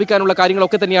എന്ന് സ്ഥാപിക്കാനുള്ള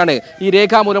കാര്യങ്ങളൊക്കെ തന്നെയാണ് ഈ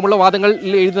രേഖാമൂലമുള്ള വാദങ്ങൾ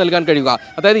എഴുതി നൽകാൻ കഴിയുക.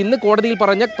 അതായത് ഇന്ന് കോടതിയിൽ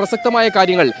പറഞ്ഞ പ്രസക്തമായ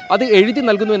കാര്യങ്ങൾ അത് എഴുതി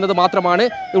നൽകുന്നു എന്നത് മാത്രമാണ്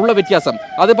ഉള്ള വ്യത്യാസം.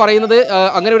 അത് പറയുന്നത്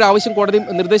അങ്ങനെ ഒരു ആവശ്യം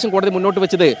നിർദ്ദേശം കോടതി മുന്നോട്ട്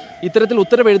വെച്ചത് ഇത്തരത്തിൽ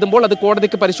ഉത്തരവ് എഴുതുമ്പോൾ അത്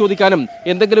കോടതിക്ക് പരിശോധിക്കാനും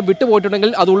എന്തെങ്കിലും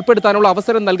വിട്ടുപോയിട്ടുണ്ടെങ്കിൽ അത് ഉൾപ്പെടുത്താനുള്ള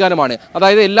അവസരം നൽകാനുമാണ്.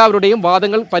 അതായത് എല്ലാവരുടെയും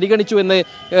വാദങ്ങൾ പരിഗണിച്ചു എന്ന്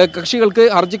കക്ഷികൾക്ക്,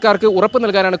 ഹർജിക്കാർക്ക് ഉറപ്പ്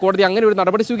നൽകാനാണ് കോടതി അങ്ങനെ ഒരു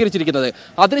നടപടി സ്വീകരിച്ചിരിക്കുന്നത്.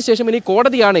 അതിനുശേഷം ഇനി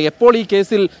കോടതിയാണ് എപ്പോൾ ഈ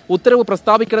കേസിൽ ഉത്തരവ്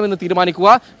പ്രസ്താവിക്കണമെന്ന് തീരുമാനിക്കുക.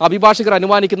 അഭിഭാഷകർ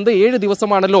അനുമാനിക്കുന്നത് 7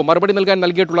 ദിവസമാണല്ലോ മറുപടി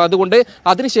നൽകിയിട്ടുള്ളത്. അതുകൊണ്ട്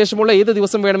അതിനുശേഷമുള്ള ഏത്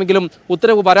ദിവസം വേണമെങ്കിലും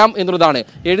ഉത്തരവ് വരാം എന്നുള്ളതാണ്.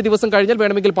 7 ദിവസം കഴിഞ്ഞാൽ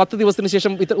വേണമെങ്കിൽ 10 ദിവസത്തിന്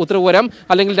ശേഷം ഉത്തരവ് വരാം,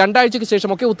 അല്ലെങ്കിൽ 2 ആഴ്ചയ്ക്ക്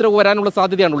ശേഷമൊക്കെ ഉത്തരവ് വരാനുള്ള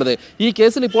സാധ്യതയാണുള്ളത്. ഈ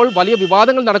കേസിൽ ഇപ്പോൾ വലിയ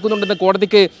വിവാദങ്ങൾ നടക്കുന്നുണ്ടെന്ന്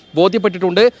കോടതിക്ക്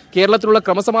ബോധ്യപ്പെട്ടിട്ടുണ്ട്. കേരളത്തിലുള്ള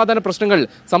ക്രമസമാധാന പ്രശ്നങ്ങൾ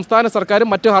സംസ്ഥാന സർക്കാരും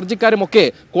മറ്റു ഹർജിക്കാരും ഒക്കെ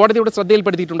കോടതിയുടെ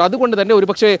ശ്രദ്ധയിൽപ്പെടുത്തിയിട്ടുണ്ട്. അതുകൊണ്ട് തന്നെ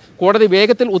ഒരുപക്ഷെ കോടതി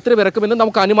വേഗത്തിൽ ഉത്തരവിറക്കുമെന്ന്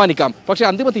നമുക്ക് അനുമാനിക്കാം. പക്ഷേ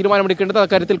അന്തിമ തീരുമാനമെടുക്കേണ്ടത്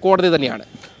അക്കാര്യത്തിൽ കോടതി തന്നെയാണ്.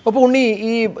 അപ്പോൾ ഉണ്ണി,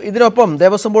 ഇതിനൊപ്പം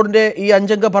ദേവസ്വം ബോർഡിന്റെ ഈ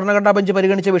 5-അംഗ ഭരണഘടനാ ബെഞ്ച്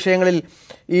പരിഗണിച്ച വിഷയങ്ങളിൽ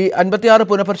ഈ 56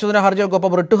 പുനഃപരിശോധനാ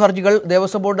ഹർജികൾക്കൊപ്പം റിട്ട് ഹർജികൾ,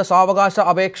 ദേവസ്വം ബോർഡിന്റെ സാവകാശ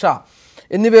അപേക്ഷ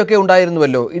എന്നിവയൊക്കെ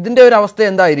ഉണ്ടായിരുന്നുവല്ലോ. ഇതിന്റെ ഒരു അവസ്ഥ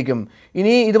എന്തായിരിക്കും?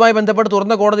 ഇനി ഇതുമായി ബന്ധപ്പെട്ട്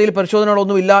തുറന്ന കോടതിയിൽ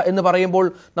പരിശോധനകളൊന്നുമില്ല എന്ന് പറയുമ്പോൾ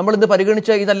നമ്മൾ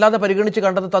ഇതല്ലാതെ പരിഗണിച്ച്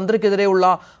കണ്ടത് തന്ത്രിക്കെതിരെയുള്ള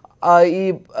ഈ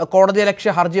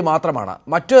കോടതിയലക്ഷ്യ ഹർജി മാത്രമാണ്.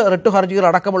 മറ്റ് റിട്ട് ഹർജികൾ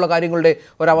അടക്കമുള്ള കാര്യങ്ങളുടെ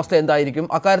ഒരവസ്ഥ എന്തായിരിക്കും?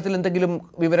 അക്കാര്യത്തിൽ എന്തെങ്കിലും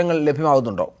വിവരങ്ങൾ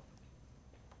ലഭ്യമാകുന്നുണ്ടോ?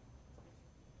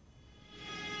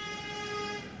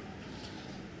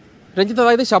 രഞ്ജിത്ത്,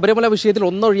 അതായത് ശബരിമല വിഷയത്തിൽ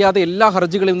ഒന്നൊഴിയാതെ എല്ലാ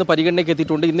ഹർജികളും ഇന്ന് പരിഗണനയ്ക്ക്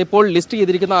എത്തിയിട്ടുണ്ട്. ഇന്നിപ്പോൾ ലിസ്റ്റ്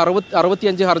ചെയ്തിരിക്കുന്ന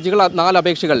 65 ഹർജികൾ, 4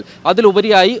 അപേക്ഷകൾ.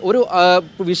 അതിലുപരിയായി ഒരു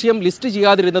വിഷയം ലിസ്റ്റ്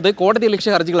ചെയ്യാതിരുന്നത്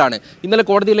കോടതിയലക്ഷ്യ ഹർജികളാണ്. ഇന്നലെ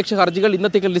കോടതിയലക്ഷ്യ ഹർജികൾ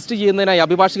ഇന്നത്തേക്ക് ലിസ്റ്റ് ചെയ്യുന്നതിനായി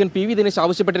അഭിഭാഷകൻ PV ദിനേശ്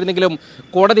ആവശ്യപ്പെട്ടിരുന്നെങ്കിലും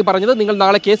കോടതി പറഞ്ഞത് നിങ്ങൾ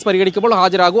നാളെ കേസ് പരിഗണിക്കുമ്പോൾ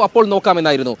ഹാജരാകൂ, അപ്പോൾ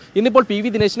നോക്കാമെന്നായിരുന്നു. ഇന്നിപ്പോൾ PV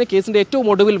ദിനേശിന് കേസിന്റെ ഏറ്റവും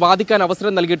ഒടുവിൽ വാദിക്കാൻ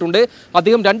അവസരം നൽകിയിട്ടുണ്ട്.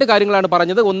 അദ്ദേഹം 2 കാര്യങ്ങളാണ്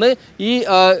പറഞ്ഞത്. ഒന്ന്, ഈ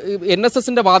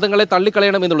NSSന്റെ വാദങ്ങളെ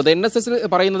തള്ളിക്കളയണം എന്നുള്ളത്. NSS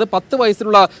പറയുന്നത് 10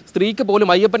 വയസ്സുള്ള സ്ത്രീക്ക് പോലും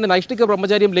അയ്യപ്പന്റെ നൈഷ്ഠിക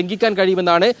ബ്രഹ്മചാര്യം ലംഘിക്കാൻ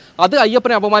കഴിയുമെന്നാണ്. അത്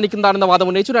അയ്യപ്പനെ അപമാനിക്കുന്നതാണെന്ന വാദം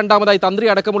ഉന്നയിച്ചു. രണ്ടാമതായി തന്ത്രി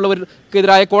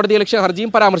അടക്കമുള്ളവർക്കെതിരായ കോടതിയലക്ഷ്യ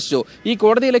ഹർജിയും പരാമർശിച്ചു. ഈ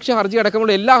കോടതിയലക്ഷ്യ ഹർജി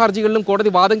അടക്കമുള്ള എല്ലാ ഹർജികളിലും കോടതി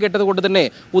വാദം കേട്ടതുകൊണ്ട് തന്നെ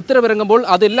ഉത്തരവിറങ്ങുമ്പോൾ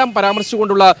അതെല്ലാം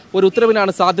പരാമർശിച്ചുകൊണ്ടുള്ള ഒരു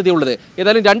ഉത്തരവിനാണ് സാധ്യതയുള്ളത്.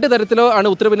 ഏതായാലും 2 തരത്തിലാണ്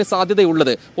ഉത്തരവിന്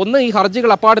സാധ്യതയുള്ളത്. ഒന്ന്, ഈ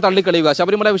ഹർജികൾ അപ്പാടെ തള്ളിക്കളയുക,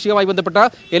 ശബരിമല വിഷയവുമായി ബന്ധപ്പെട്ട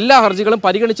എല്ലാ ഹർജികളും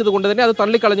പരിഗണിച്ചതുകൊണ്ട് തന്നെ അത്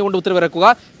തള്ളിക്കളഞ്ഞുകൊണ്ട് ഉത്തരവിറക്കുക.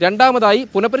 രണ്ടാമതായി,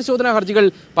 പുനഃപരിശോധനാ ഹർജികൾ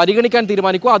പരിഗണിക്കാൻ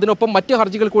തീരുമാനിക്കുക, അതിനൊപ്പം മറ്റ്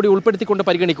ഹർജികൾ കൂടി ഉൾപ്പെടുത്തിക്കൊണ്ട്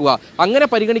പരിഗണിക്കുക. അങ്ങനെ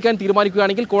പരിഗണിക്കാൻ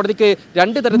തീരുമാനിക്കുകയാണെങ്കിൽ കോടതിക്ക്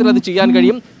 2 തരത്തിൽ അത് ചെയ്യാൻ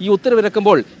കഴിയും. ഈ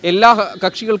ഉത്തരവിറക്കുമ്പോൾ എല്ലാ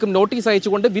കക്ഷികൾക്കും നോട്ടീസ്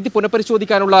അയച്ചുകൊണ്ട് വിധി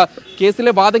പുനഃപരിശോധിക്കാനുള്ള,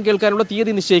 കേസിലെ വാദം കേൾക്കാനുള്ള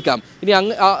തീയതി നിശ്ചയിക്കാം. ഇനി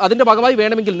അതിന്റെ ഭാഗമായി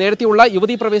വേണമെങ്കിൽ നേരത്തെയുള്ള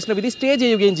യുവതീ പ്രവേശന വിധി സ്റ്റേ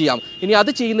ചെയ്യുകയും ചെയ്യാം. ഇനി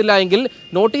അത് ചെയ്യുന്നില്ല എങ്കിൽ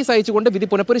നോട്ടീസ് അയച്ചുകൊണ്ട് വിധി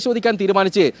പുനഃപരിശോധിക്കാൻ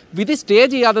തീരുമാനിച്ച് വിധി സ്റ്റേ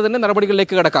ചെയ്യാതെ തന്നെ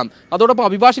നടപടികളിലേക്ക് കടക്കാം. അതോടൊപ്പം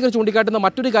അഭിഭാഷകർ ചൂണ്ടിക്കാട്ടുന്ന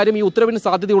മറ്റൊരു കാര്യം, ഈ ഉത്തരവിന്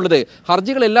സാധ്യതയുള്ളത്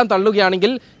ഹർജികളെല്ലാം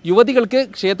തള്ളുകയാണെങ്കിൽ യുവതികൾക്ക്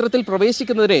ക്ഷേത്രത്തിൽ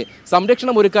പ്രവേശിക്കുന്നതിന്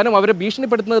സംരക്ഷണം ഒരുക്കാനും അവരെ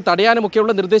ഭീഷണിപ്പെടുത്തുന്നത് തടയാനും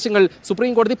ഒക്കെയുള്ള നിർദ്ദേശങ്ങൾ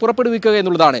സുപ്രീം കോടതി പുറപ്പെടുവിക്കുക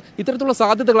എന്നുള്ളതാണ്. ഇത്തരത്തിലുള്ള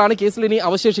സാധ്യതകളാണ് കേസിൽ ഇനി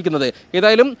അവശേഷിക്കുന്നത്.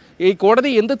 ഏതായാലും ഈ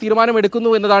കോടതി എന്ത് തീരുമാനമെടുക്കുന്നു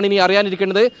എന്നതാണ് ഇനി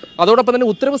അറിയാനിരിക്കുന്നത്. അതോടൊപ്പം തന്നെ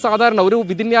ഉത്തരവ് സാധാരണ ഒരു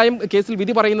വിധിന്യായം കേസിൽ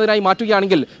വിധി പറയുന്നതിനായി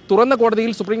മാറ്റുകയാണെങ്കിൽ തുറന്ന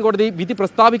കോടതിയിൽ സുപ്രീം കോടതി വിധി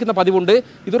പ്രസ്താവിക്കുന്ന പതിവുണ്ട്.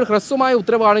 ഇതൊരു ഹ്രസ്വമായ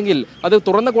ഉത്തരവാണെങ്കിൽ അത്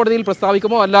തുറന്ന കോടതിയിൽ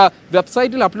പ്രസ്താവിക്കുമോ അല്ല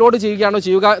വെബ്സൈറ്റിൽ അപ്ലോഡ് ചെയ്യുകയാണോ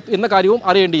ചെയ്യുക എന്ന കാര്യവും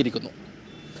അറിയേണ്ടിയിരിക്കുന്നു.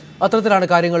 അത്തരത്തിലാണ്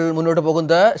കാര്യങ്ങൾ മുന്നോട്ട്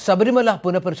പോകുന്നത്. ശബരിമല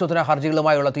പുനഃപരിശോധനാ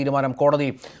ഹർജികളുമായുള്ള തീരുമാനം കോടതി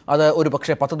അത്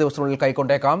ഒരുപക്ഷെ 10 ദിവസത്തിനുള്ളിൽ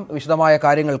കൈക്കൊണ്ടേക്കാം. വിശദമായ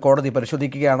കാര്യങ്ങൾ കോടതി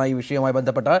പരിശോധിക്കുകയാണ്. ഈ വിഷയവുമായി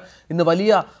ബന്ധപ്പെട്ട് ഇന്ന്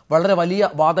വളരെ വലിയ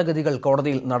വാദഗതികൾ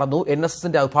കോടതിയിൽ നടന്നു.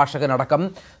 NSSന്റെ അഭിഭാഷകനടക്കം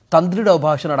തന്ത്രിയുടെ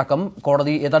അഭിഭാഷകനടക്കം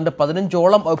കോടതി ഏതാണ്ട്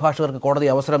 15ഓളം അഭിഭാഷകർക്ക് കോടതി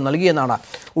അവസരം നൽകിയെന്നാണ്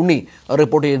ഉണ്ണി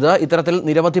റിപ്പോർട്ട് ചെയ്തത്. ഇത്തരത്തിൽ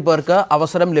നിരവധി പേർക്ക്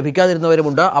അവസരം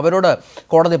ലഭിക്കാതിരുന്നവരുമുണ്ട്. അവരോട്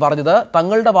കോടതി പറഞ്ഞത്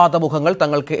തങ്ങളുടെ വാദമുഖങ്ങൾ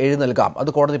തങ്ങൾക്ക് എഴുതി നൽകാം,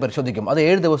 അത് കോടതി പരിശോധിക്കും, അത്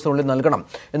 7 ദിവസത്തിനുള്ളിൽ നൽകണം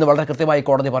എന്ന് വളരെ കൃത്യമായി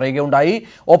കോടതി പറയുകയുണ്ടായി.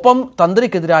 ഒപ്പം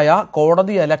തന്ത്രിക്കെതിരായ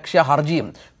കോടതി അലക്ഷ്യ ഹർജിയും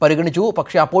പരിഗണിച്ചു.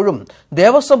 പക്ഷേ അപ്പോഴും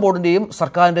ദേവസ്വം ബോർഡിന്റെയും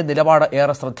സർക്കാരിന്റെ നിലപാട്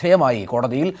ഏറെ ശ്രദ്ധേയമായി.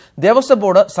 കോടതിയിൽ ദേവസ്വം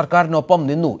ബോർഡ് സർക്കാരിനൊപ്പം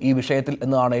നിന്നു ഈ വിഷയത്തിൽ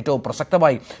എന്നതാണ് ഏറ്റവും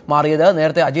പ്രസക്തമായി മാറിയത്.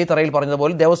 നേരത്തെ അജയ് തറയിൽ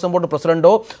പറഞ്ഞതുപോലെ ദേവസ്വം ബോർഡ്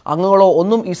പ്രസിഡന്റോ അംഗങ്ങളോ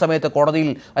ഒന്നും ഈ സമയത്ത് കോടതിയിൽ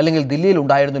അല്ലെങ്കിൽ ദില്ലിയിൽ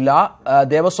ഉണ്ടായിരുന്നില്ല.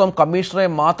 ദേവസ്വം കമ്മീഷണറെ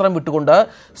മാത്രം വിട്ടുകൊണ്ട്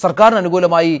സർക്കാരിന്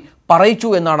അനുകൂലമായി പറയിച്ചു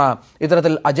എന്നാണ്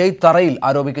ഇത്തരത്തിൽ അജയ് തറയിൽ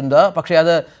ആരോപിക്കുന്നത്. പക്ഷേ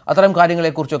അത്തരം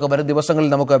കാര്യങ്ങളെക്കുറിച്ചൊക്കെ വരും ദിവസങ്ങളിൽ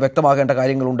നമുക്ക് വ്യക്തമാകേണ്ട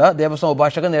കാര്യങ്ങളുണ്ട്. ദേവസ്വം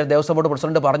അഭിഭാഷകൻ ദേവസ്വം ബോർഡ്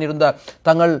പ്രസിഡന്റ് പറഞ്ഞിരുന്നത്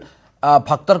തങ്ങൾ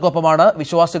ഭക്തർക്കൊപ്പമാണ്,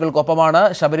 വിശ്വാസികൾക്കൊപ്പമാണ്,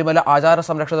 ശബരിമല ആചാര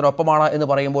സംരക്ഷണത്തിനൊപ്പമാണ് എന്ന്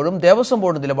പറയുമ്പോഴും ദേവസ്വം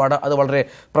ബോർഡ് നിലപാട് അത് വളരെ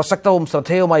പ്രസക്തവും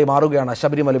ശ്രദ്ധേയവുമായി മാറുകയാണ്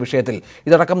ശബരിമല വിഷയത്തിൽ.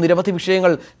 ഇതടക്കം നിരവധി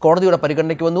വിഷയങ്ങൾ കോടതിയുടെ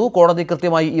പരിഗണനയ്ക്ക് വന്നു. കോടതി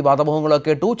കൃത്യമായി ഈ വാദമുഖങ്ങൾ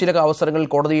കേട്ടു. ചില അവസരങ്ങളിൽ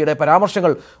കോടതിയുടെ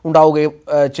പരാമർശങ്ങൾ ഉണ്ടാവുകയും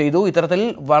ചെയ്തു. ഇത്തരത്തിൽ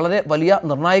വളരെ വലിയ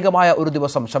നിർണായകമായ ഒരു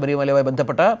ദിവസം ശബരിമലയുമായി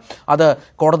ബന്ധപ്പെട്ട് അത്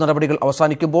കോടതി നടപടികൾ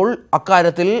അവസാനിക്കുമ്പോൾ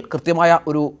അക്കാര്യത്തിൽ കൃത്യമായ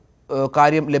ഒരു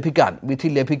കാര്യം ലഭിക്കാൻ, വിധി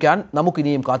ലഭിക്കാൻ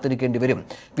നമുക്കിനിയും കാത്തിരിക്കേണ്ടി വരും.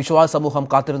 വിശ്വാസ സമൂഹം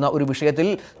കാത്തിരുന്ന ഒരു വിഷയത്തിൽ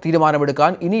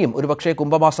തീരുമാനമെടുക്കാൻ ഇനിയും ഒരുപക്ഷെ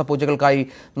കുംഭമാസ പൂജകൾക്കായി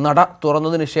നട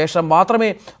തുറന്നതിന് ശേഷം മാത്രമേ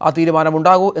ആ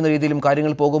തീരുമാനമുണ്ടാകൂ എന്ന രീതിയിലും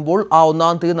കാര്യങ്ങൾ പോകുമ്പോൾ ആ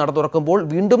 1-ാം തീയതി നട തുറക്കുമ്പോൾ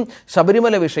വീണ്ടും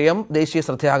ശബരിമല വിഷയം ദേശീയ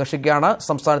ശ്രദ്ധ ആകർഷിക്കുകയാണ്.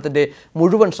 സംസ്ഥാനത്തിന്റെ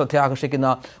മുഴുവൻ ശ്രദ്ധ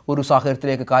ആകർഷിക്കുന്ന ഒരു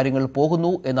സാഹചര്യത്തിലേക്ക് കാര്യങ്ങൾ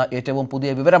പോകുന്നു എന്ന ഏറ്റവും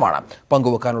പുതിയ വിവരമാണ്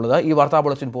പങ്കുവെക്കാനുള്ളത്. ഈ വാർത്താ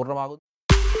ബുള്ളറ്റിൻ പൂർണ്ണമാകുന്നു.